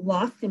folks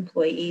lost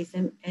employees,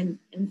 and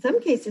in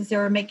some cases they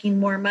were making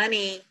more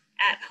money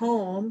at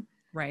home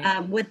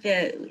with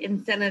the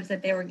incentives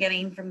that they were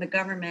getting from the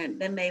government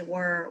than they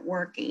were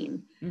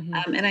working.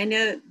 And I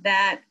know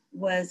that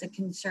was a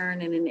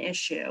concern and an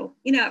issue.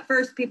 At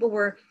first people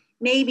were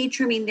maybe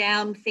trimming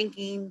down,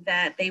 thinking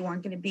that they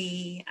weren't going to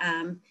be,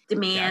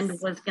 demand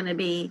was going to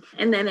be,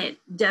 and then it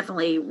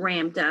definitely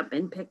ramped up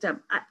and picked up.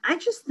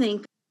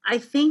 I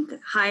think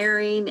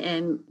hiring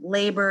and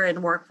labor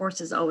and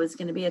workforce is always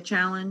going to be a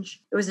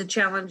challenge. It was a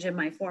challenge in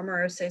my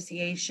former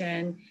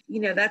association.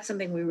 That's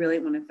something we really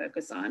want to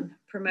focus on,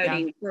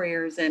 promoting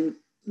careers in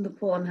the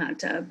pool and hot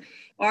tub.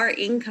 Our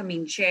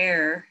incoming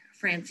chair,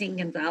 Francine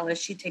Gonzalez,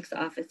 she takes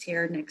office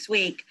here next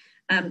week.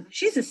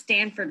 She's a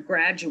Stanford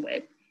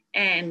graduate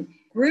and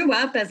grew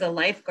up as a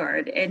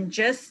lifeguard and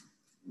just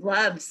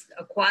loves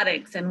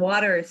aquatics, and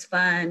water is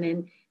fun.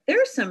 And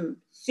there's some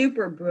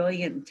super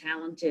brilliant,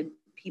 talented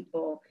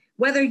people,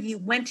 whether you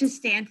went to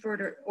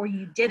Stanford or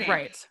you didn't.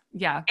 Right.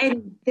 Yeah.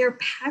 And they're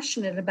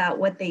passionate about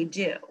what they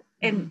do.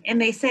 and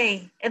they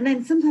say, and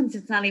then sometimes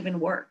it's not even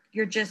work.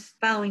 You're just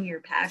following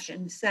your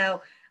passion. So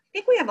I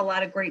think we have a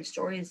lot of great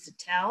stories to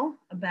tell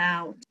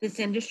about this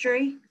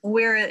industry.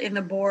 We're in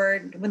the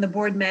board, when the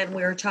board met,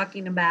 we were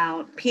talking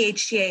about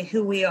PHTA,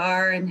 who we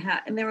are and how,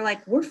 and they were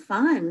like, we're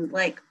fun.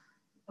 Like,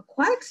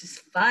 aquatics is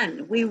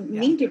fun. We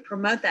need to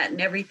promote that in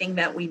everything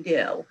that we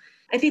do.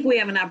 I think we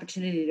have an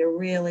opportunity to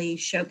really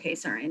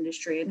showcase our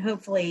industry and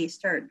hopefully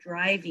start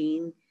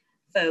driving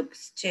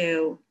folks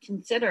to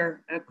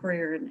consider a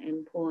career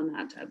in pool and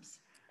hot tubs.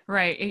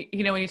 Right.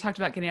 You know, when you talked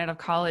about getting out of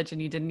college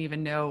and you didn't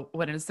even know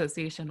what an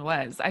association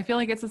was, I feel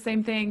like it's the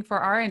same thing for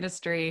our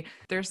industry.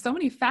 There's so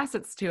many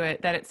facets to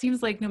it that it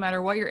seems like no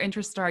matter what your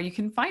interests are, you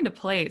can find a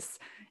place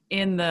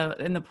in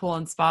the pool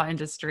and spa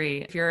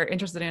industry. If you're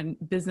interested in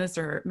business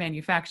or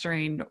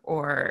manufacturing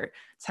or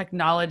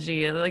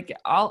technology, like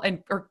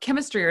or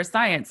chemistry or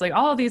science, like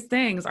all of these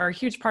things are a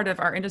huge part of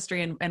our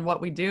industry and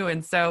what we do.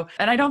 And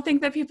I don't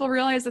think that people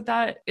realize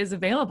that is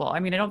available.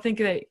 I mean, I don't think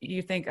that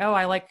you think, oh,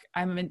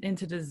 I'm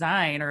into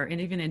design or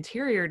even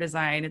interior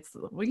design. It's,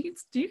 well,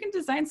 you can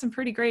design some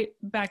pretty great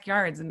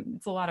backyards and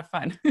it's a lot of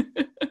fun.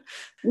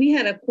 We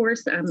had a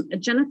course, a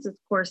Genesis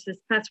course this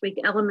past week,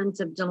 Elements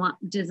of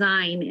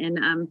Design.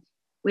 And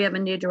we have a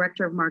new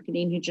director of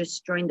marketing who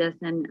just joined us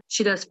and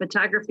she does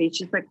photography.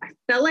 She's like, I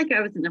felt like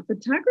I was in a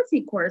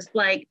photography course.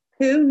 Like,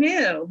 who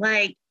knew?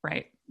 Like,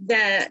 right.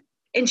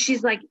 And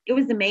she's like, it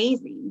was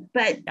amazing.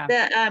 But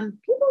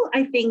people,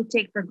 I think,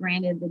 take for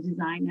granted the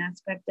design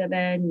aspect of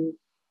it.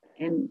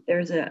 And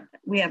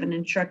we have an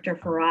instructor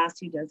for us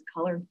who does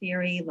color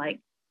theory, like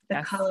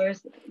the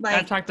colors. Like,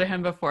 I've talked to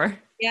him before.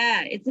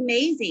 Yeah, it's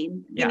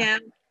amazing. You know,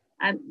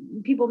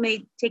 people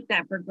may take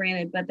that for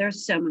granted, but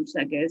there's so much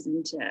that goes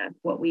into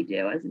what we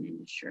do as an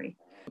industry.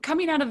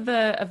 Coming out of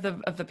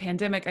the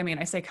pandemic, I mean,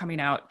 I say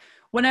coming out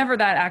whenever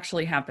that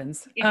actually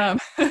happens. Yeah.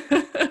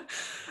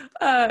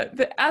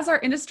 But as our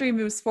industry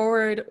moves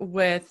forward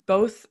with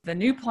both the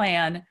new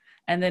plan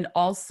and then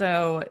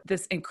also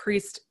this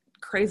increased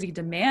crazy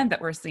demand that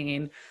we're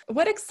seeing,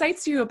 what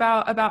excites you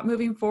about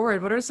moving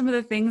forward? What are some of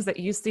the things that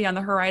you see on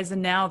the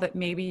horizon now that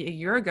maybe a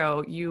year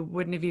ago you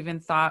wouldn't have even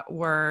thought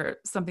were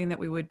something that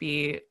we would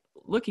be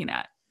looking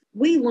at?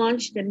 We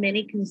launched a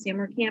mini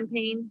consumer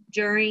campaign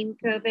during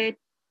COVID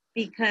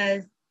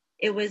because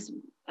it was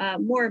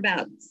more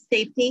about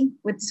safety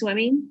with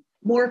swimming.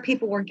 More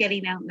people were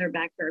getting out in their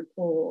backyard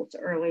pools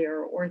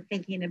earlier or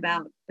thinking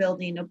about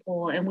building a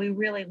pool. And we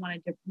really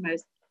wanted to promote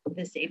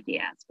the safety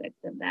aspect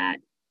of that.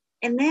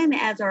 And then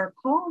as our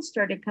calls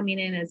started coming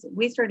in, as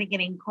we started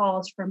getting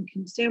calls from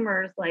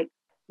consumers, like,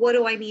 what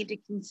do I need to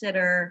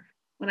consider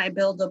when I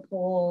build a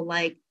pool?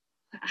 Like,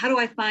 how do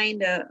I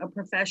find a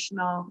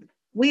professional?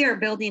 We are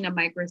building a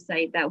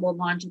microsite that will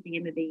launch at the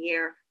end of the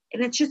year.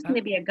 And it's just going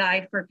to be a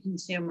guide for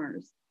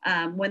consumers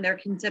when they're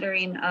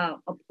considering a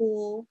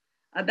pool,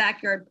 a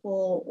backyard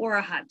pool, or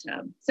a hot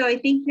tub. So I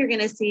think you're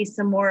going to see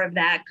some more of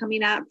that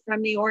coming out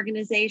from the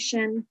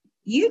organization.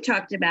 You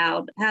talked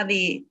about how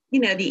the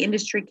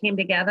industry came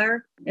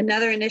together.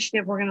 Another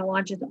initiative we're going to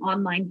launch is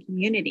online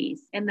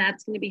communities, and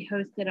that's going to be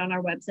hosted on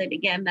our website.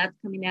 Again, that's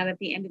coming out at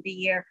the end of the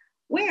year,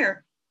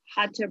 where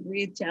hot tub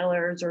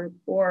retailers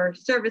or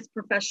service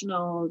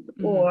professionals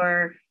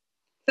or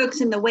folks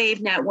in the Wave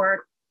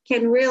network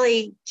can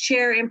really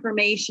share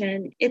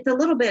information. It's a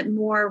little bit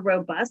more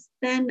robust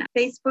than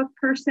Facebook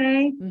per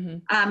se,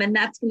 and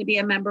that's going to be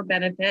a member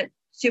benefit.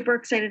 Super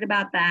excited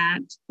about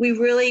that. We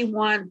really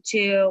want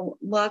to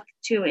look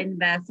to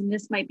invest, and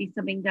this might be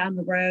something down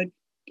the road,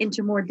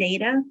 into more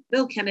data.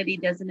 Bill Kennedy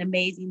does an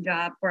amazing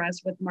job for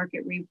us with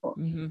market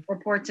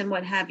reports and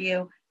what have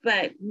you,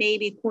 but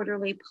maybe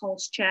quarterly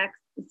pulse checks,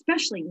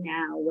 especially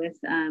now with,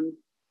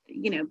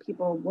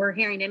 people, we're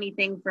hearing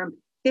anything from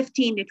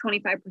 15 to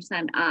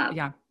 25% up.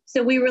 Yeah.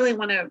 So we really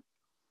want to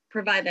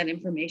provide that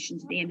information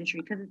to the industry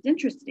because it's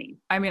interesting.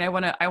 I mean, I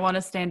want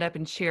to stand up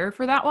and cheer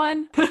for that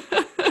one.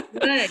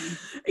 Good.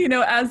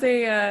 As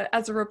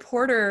a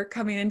reporter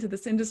coming into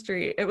this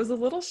industry, it was a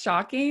little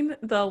shocking,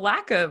 the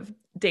lack of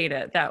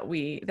data that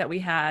we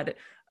had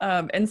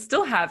and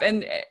still have.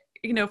 And,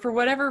 for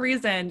whatever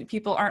reason,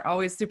 people aren't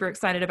always super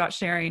excited about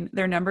sharing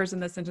their numbers in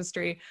this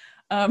industry.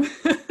 And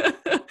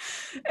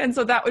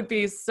so that would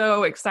be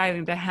so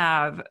exciting to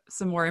have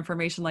some more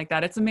information like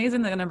that. It's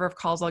amazing the number of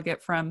calls I'll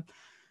get from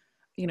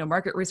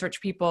market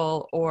research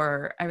people,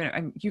 or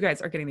you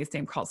guys are getting these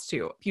same calls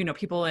too.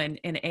 People in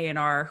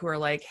A&R who are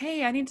like,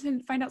 hey, I need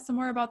to find out some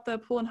more about the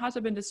pool and hot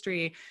tub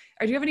industry.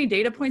 Or do you have any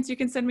data points you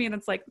can send me? And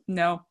it's like,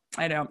 no,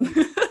 I don't.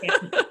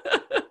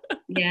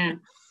 Yeah.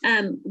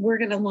 We're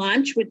going to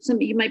launch with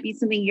you might be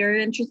something you're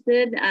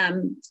interested,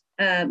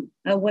 a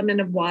Women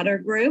of Water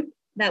group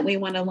that we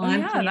want to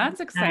launch. Oh, yeah,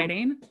 that's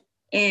exciting.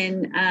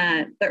 In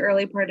the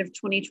early part of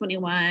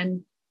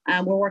 2021.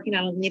 We're working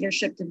on a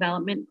leadership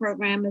development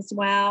program as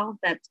well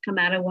that's come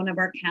out of one of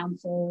our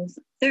councils.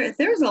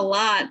 There's a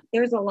lot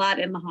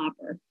in the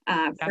hopper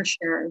for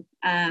sure.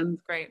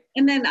 Great.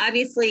 And then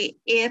obviously,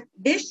 if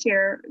this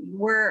year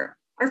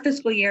our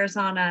fiscal year is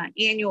on an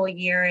annual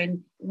year,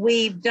 and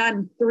we've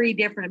done 3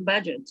 different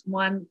budgets.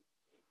 One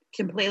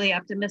completely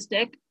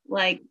optimistic,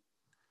 like,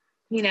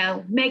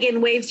 Megan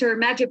waves her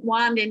magic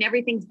wand and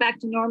everything's back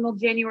to normal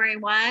January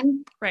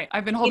 1. Right.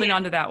 I've been holding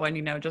on to that one,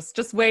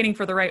 just waiting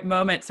for the right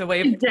moment to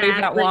wave that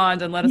Exactly.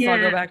 wand and let us all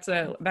go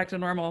back to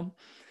normal.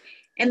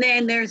 And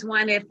then there's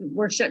one if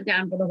we're shut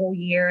down for the whole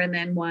year, and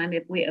then one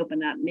if we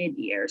open up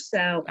mid-year.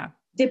 So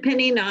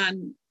depending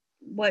on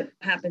what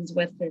happens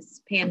with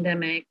this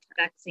pandemic,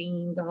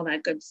 vaccines, all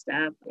that good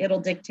stuff, it'll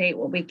dictate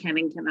what we can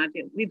and cannot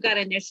do. We've got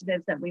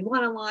initiatives that we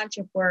want to launch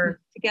if we're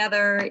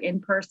together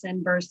in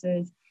person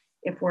versus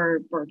if we're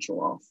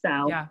virtual.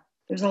 So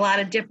there's a lot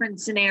of different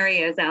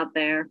scenarios out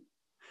there.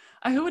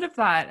 Who would have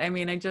thought? I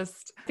mean, I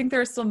think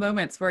there are still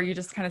moments where you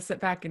just kind of sit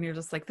back and you're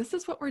just like, this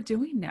is what we're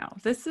doing now.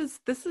 This is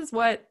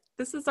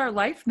our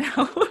life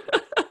now.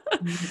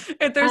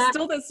 And there's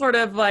still this sort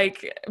of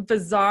like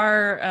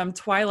bizarre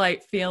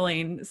Twilight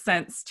feeling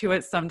sense to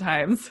it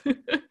sometimes.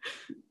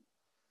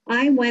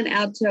 I went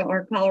out to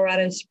our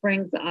Colorado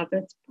Springs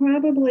office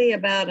probably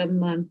about a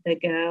month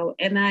ago,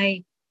 and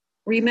I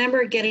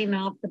remember getting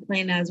off the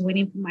plane. I was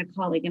waiting for my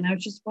colleague, and I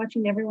was just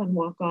watching everyone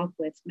walk off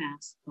with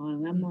masks on.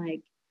 And I'm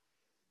like,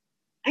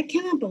 I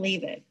cannot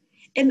believe it.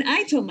 And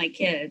I told my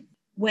kids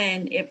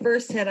when it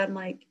first hit, I'm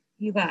like,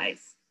 you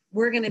guys,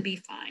 we're going to be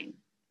fine.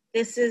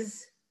 This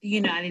is the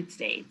United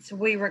States.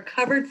 We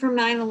recovered from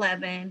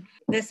 9/11.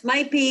 This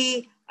might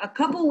be a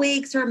couple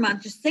weeks or a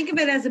month. Just think of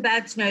it as a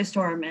bad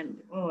snowstorm. And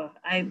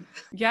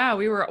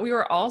we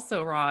were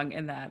also wrong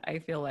in that. I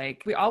feel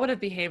like we all would have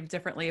behaved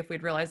differently if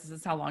we'd realized this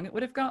is how long it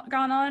would have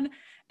gone on.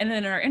 And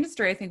then in our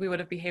industry, I think we would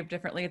have behaved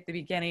differently at the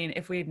beginning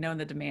if we'd known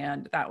the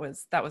demand that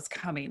was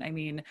coming. I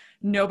mean,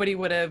 nobody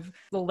would have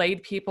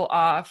laid people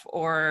off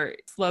or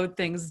slowed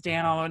things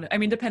down. I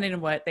mean, depending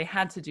on what they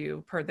had to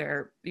do per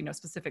their,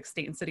 specific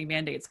state and city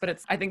mandates. But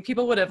I think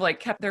people would have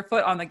kept their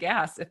foot on the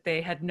gas if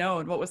they had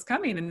known what was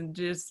coming. And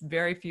just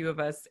very few of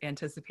us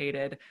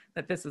anticipated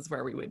that this is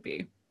where we would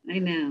be. I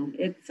know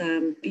it's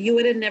you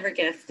would have never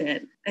guessed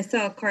it. I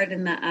saw a card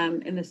in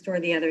the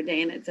store the other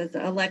day, and it says,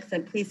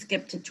 Alexa, please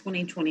skip to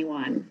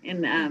 2021.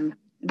 And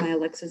my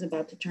Alexa's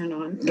about to turn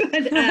on.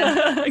 But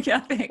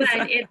thanks.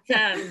 But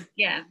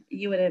it's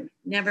you would have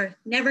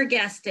never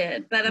guessed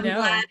it. But I'm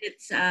glad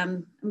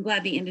I'm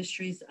glad the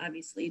industry's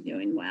obviously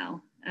doing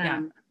well.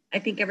 I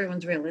think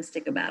everyone's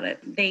realistic about it.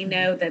 They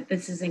know that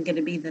this isn't going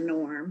to be the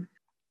norm.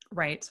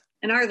 Right.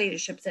 And our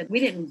leadership said we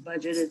didn't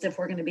budget as if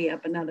we're going to be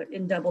up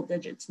in double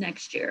digits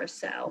next year.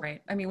 So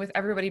right. I mean, with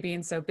everybody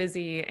being so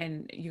busy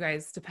and you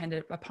guys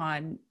dependent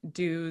upon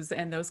dues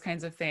and those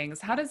kinds of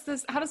things, how does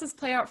this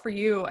play out for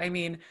you? I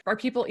mean, are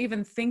people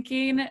even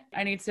thinking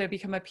I need to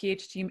become a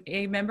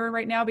PHTA member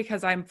right now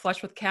because I'm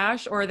flush with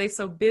cash, or are they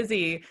so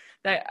busy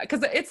that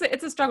because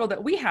it's a struggle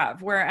that we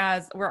have, where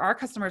our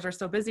customers are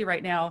so busy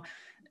right now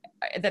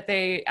that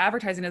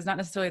advertising is not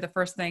necessarily the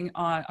first thing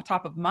on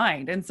top of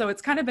mind. And so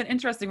it's kind of been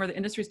interesting where the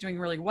industry is doing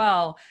really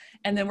well.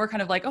 And then we're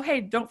kind of like, oh,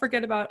 hey, don't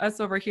forget about us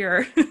over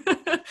here.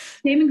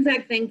 Same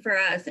exact thing for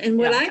us. And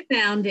what I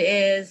found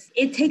is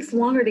it takes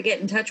longer to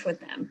get in touch with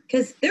them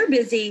because they're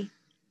busy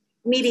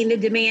meeting the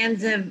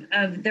demands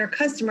of their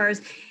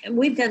customers. And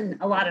we've done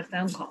a lot of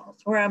phone calls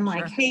where I'm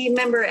like, hey,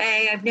 member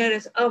A, I've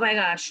noticed, oh my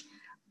gosh,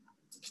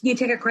 can you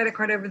take a credit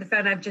card over the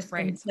phone? I've just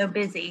been so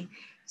busy.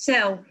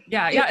 So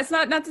it's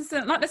not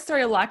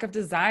necessarily a lack of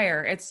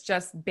desire. It's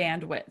just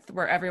bandwidth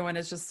where everyone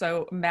is just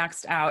so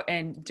maxed out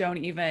and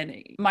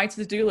my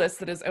to-do list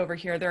that is over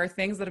here. There are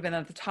things that have been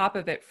at the top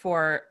of it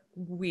for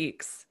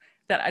weeks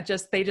that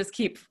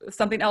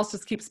something else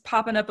just keeps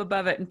popping up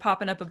above it. And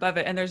haven't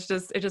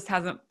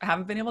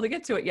been able to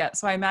get to it yet.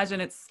 So I imagine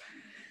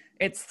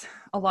it's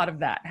a lot of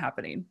that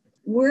happening.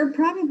 We're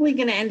probably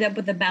going to end up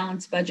with a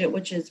balanced budget,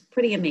 which is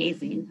pretty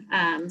amazing.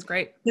 It's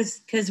great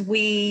because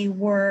we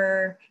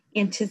were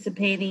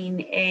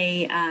anticipating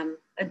a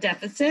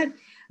deficit,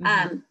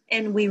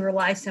 and we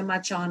rely so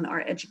much on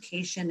our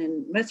education,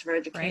 and most of our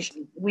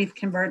education we've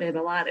converted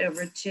a lot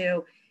over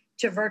to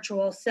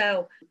virtual.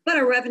 So, but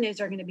our revenues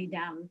are going to be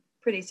down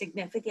pretty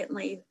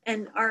significantly.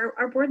 And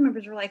our board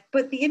members were like,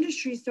 "But the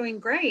industry's doing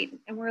great,"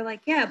 and we're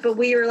like, "Yeah," but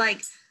we are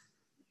like,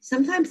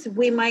 sometimes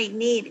we might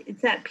need,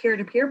 it's that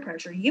peer-to-peer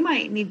pressure. You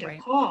might need to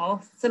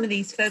call some of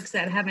these folks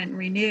that haven't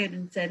renewed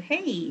and said,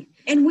 hey,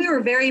 and we were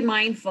very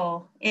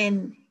mindful,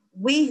 and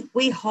we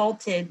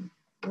halted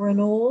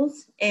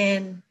renewals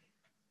in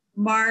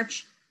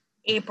March,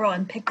 April,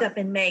 and picked up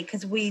in May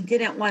because we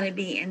didn't want to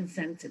be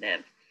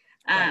insensitive.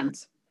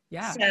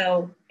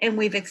 So, and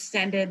we've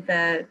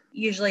extended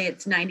usually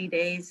it's 90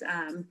 days.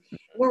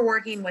 We're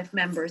working with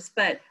members,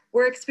 but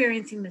we're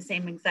experiencing the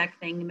same exact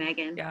thing,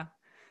 Megan.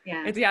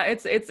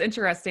 It's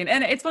interesting.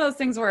 And it's one of those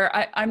things where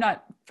I'm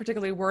not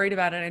particularly worried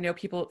about it. I know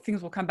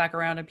things will come back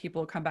around, and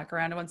people will come back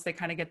around once they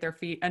kind of get their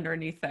feet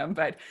underneath them.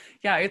 But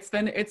yeah, it's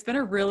been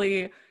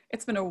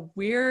a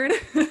weird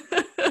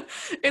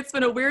It's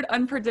been a weird,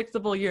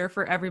 unpredictable year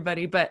for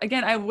everybody. But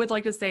again, I would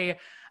like to say,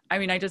 I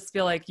mean, I just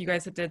feel like you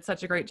guys did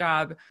such a great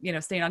job,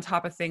 staying on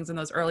top of things in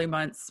those early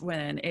months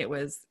when it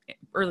was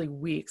early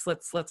weeks.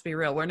 Let's be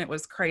real, when it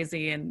was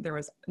crazy and there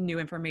was new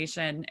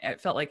information. It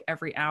felt like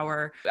every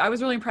hour. I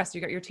was really impressed.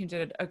 Your team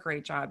did a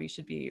great job. You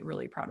should be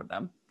really proud of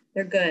them.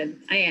 They're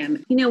good. I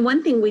am.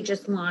 One thing we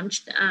just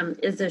launched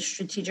is a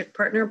strategic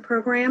partner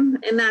program,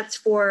 and that's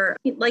for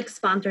like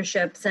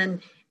sponsorships.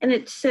 And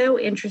it's so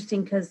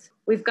interesting because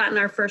we've gotten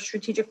our first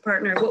strategic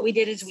partner. What we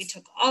did is we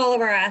took all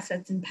of our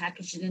assets and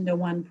packaged it into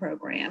one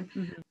program.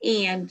 Mm-hmm.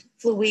 And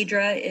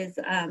Fluidra is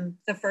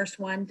the first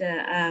one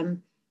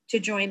to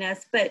join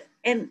us. But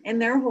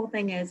and their whole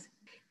thing is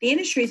the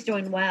industry is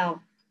doing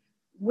well.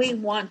 We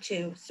want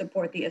to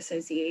support the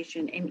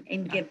association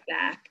and give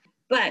back.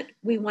 But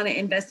we want to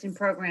invest in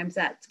programs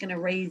that's going to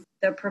raise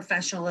the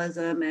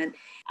professionalism. And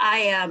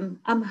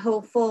I'm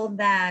hopeful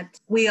that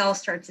we all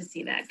start to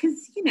see that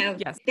because,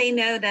 yes, they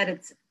know that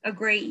it's a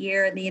great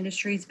year and the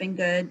industry's been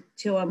good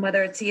to them,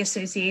 whether it's the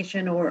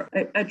association or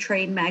a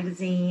trade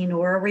magazine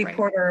or a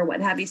reporter or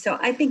what have you. So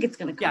I think it's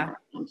going to come around.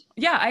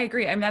 Yeah, I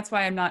agree. I mean, that's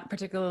why I'm not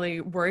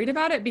particularly worried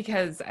about it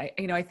because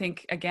I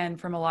think, again,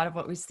 from a lot of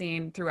what we've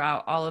seen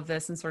throughout all of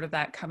this and sort of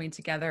that coming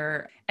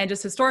together and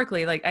just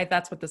historically,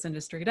 that's what this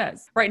industry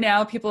does. Right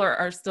now, people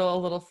are still a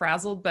little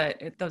frazzled,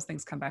 but those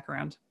things come back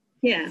around.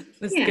 Yeah.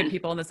 There's good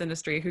people in this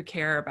industry who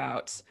care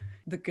about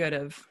the good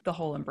of the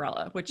whole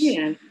umbrella, which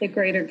the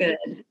greater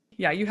good.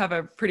 Yeah, you have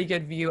a pretty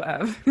good view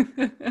of.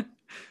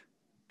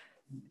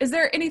 Is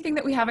there anything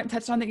that we haven't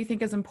touched on that you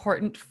think is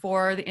important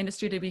for the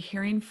industry to be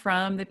hearing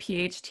from the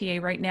PHTA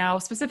right now,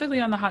 specifically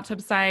on the hot tub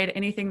side?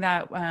 Anything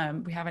that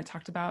we haven't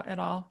talked about at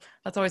all?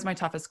 That's always my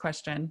toughest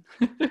question.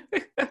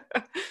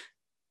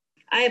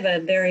 I have a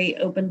very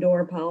open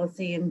door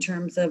policy in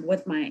terms of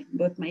with my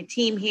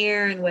team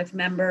here and with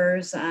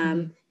members.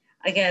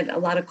 I get a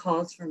lot of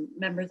calls from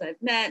members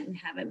I've met and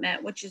haven't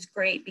met, which is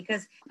great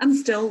because I'm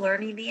still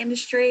learning the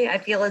industry. I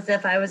feel as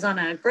if I was on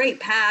a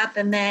great path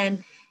and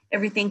then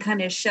everything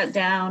kind of shut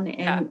down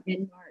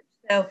in March.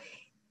 So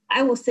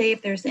I will say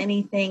if there's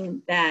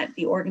anything that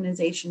the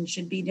organization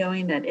should be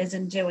doing that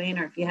isn't doing,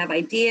 or if you have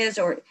ideas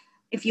or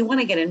if you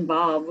want to get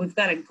involved, we've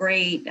got a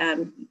great,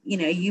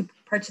 you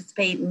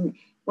participate in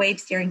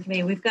Wave Steering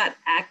Committee. We've got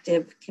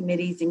active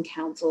committees and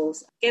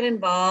councils. Get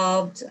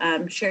involved,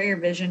 share your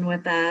vision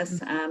with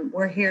us.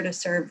 We're here to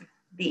serve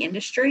the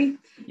industry.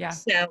 Yeah.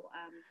 So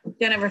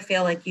don't ever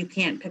feel like you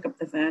can't pick up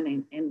the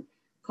phone and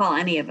call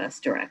any of us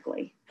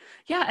directly.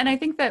 Yeah. And I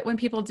think that when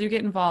people do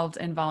get involved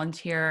and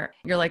volunteer,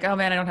 you're like, oh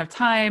man, I don't have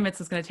time. It's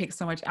just going to take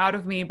so much out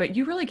of me, but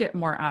you really get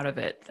more out of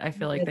it, I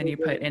feel like, than you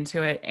put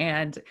into it.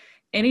 And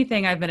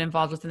anything I've been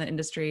involved with in the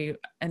industry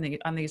and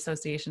on the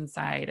association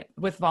side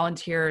with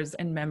volunteers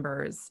and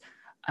members,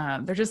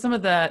 they're just some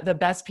of the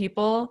best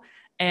people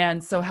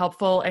and so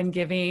helpful and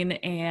giving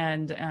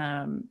and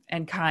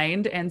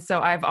kind. And so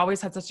I've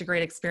always had such a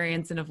great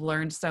experience and have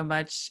learned so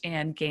much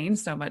and gained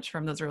so much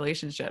from those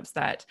relationships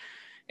that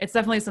it's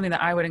definitely something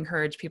that I would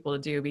encourage people to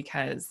do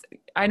because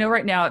I know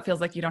right now it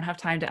feels like you don't have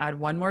time to add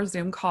one more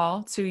Zoom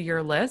call to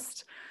your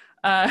list.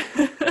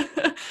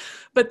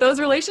 But those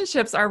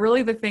relationships are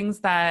really the things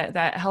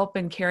that help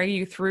and carry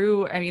you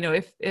through. I mean,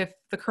 if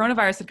the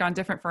coronavirus had gone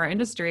different for our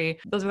industry,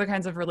 those are the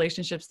kinds of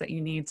relationships that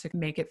you need to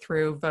make it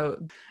through, both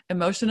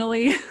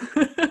emotionally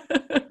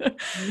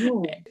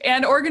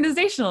and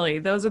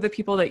organizationally. Those are the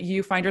people that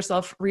you find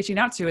yourself reaching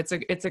out to.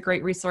 It's a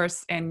great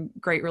resource and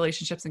great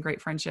relationships and great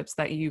friendships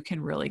that you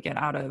can really get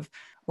out of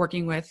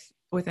working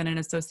within an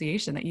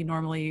association that you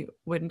normally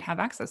wouldn't have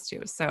access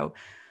to. So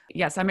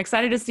yes, I'm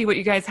excited to see what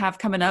you guys have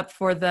coming up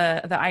for the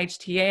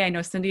IHTA. I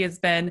know Cindy has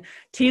been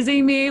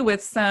teasing me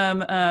with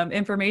some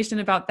information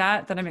about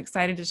that I'm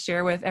excited to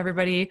share with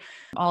everybody,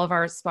 all of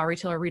our Spa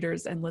Retailer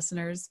readers and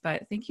listeners.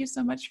 But thank you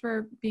so much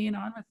for being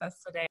on with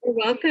us today. You're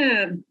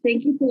welcome.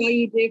 Thank you for all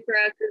you do for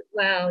us as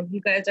well.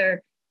 You guys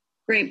are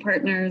great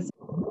partners.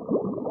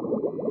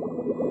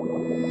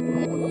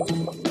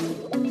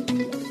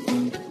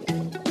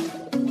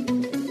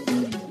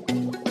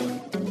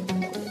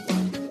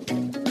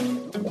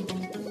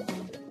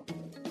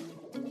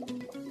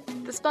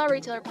 The Spa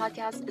Retailer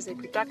Podcast is a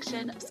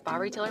production of Spa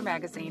Retailer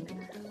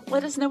Magazine.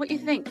 Let us know what you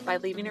think by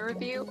leaving a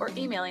review or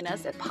emailing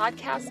us at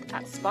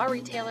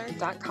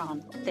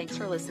podcast@sparetailer.com. Thanks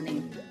for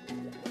listening.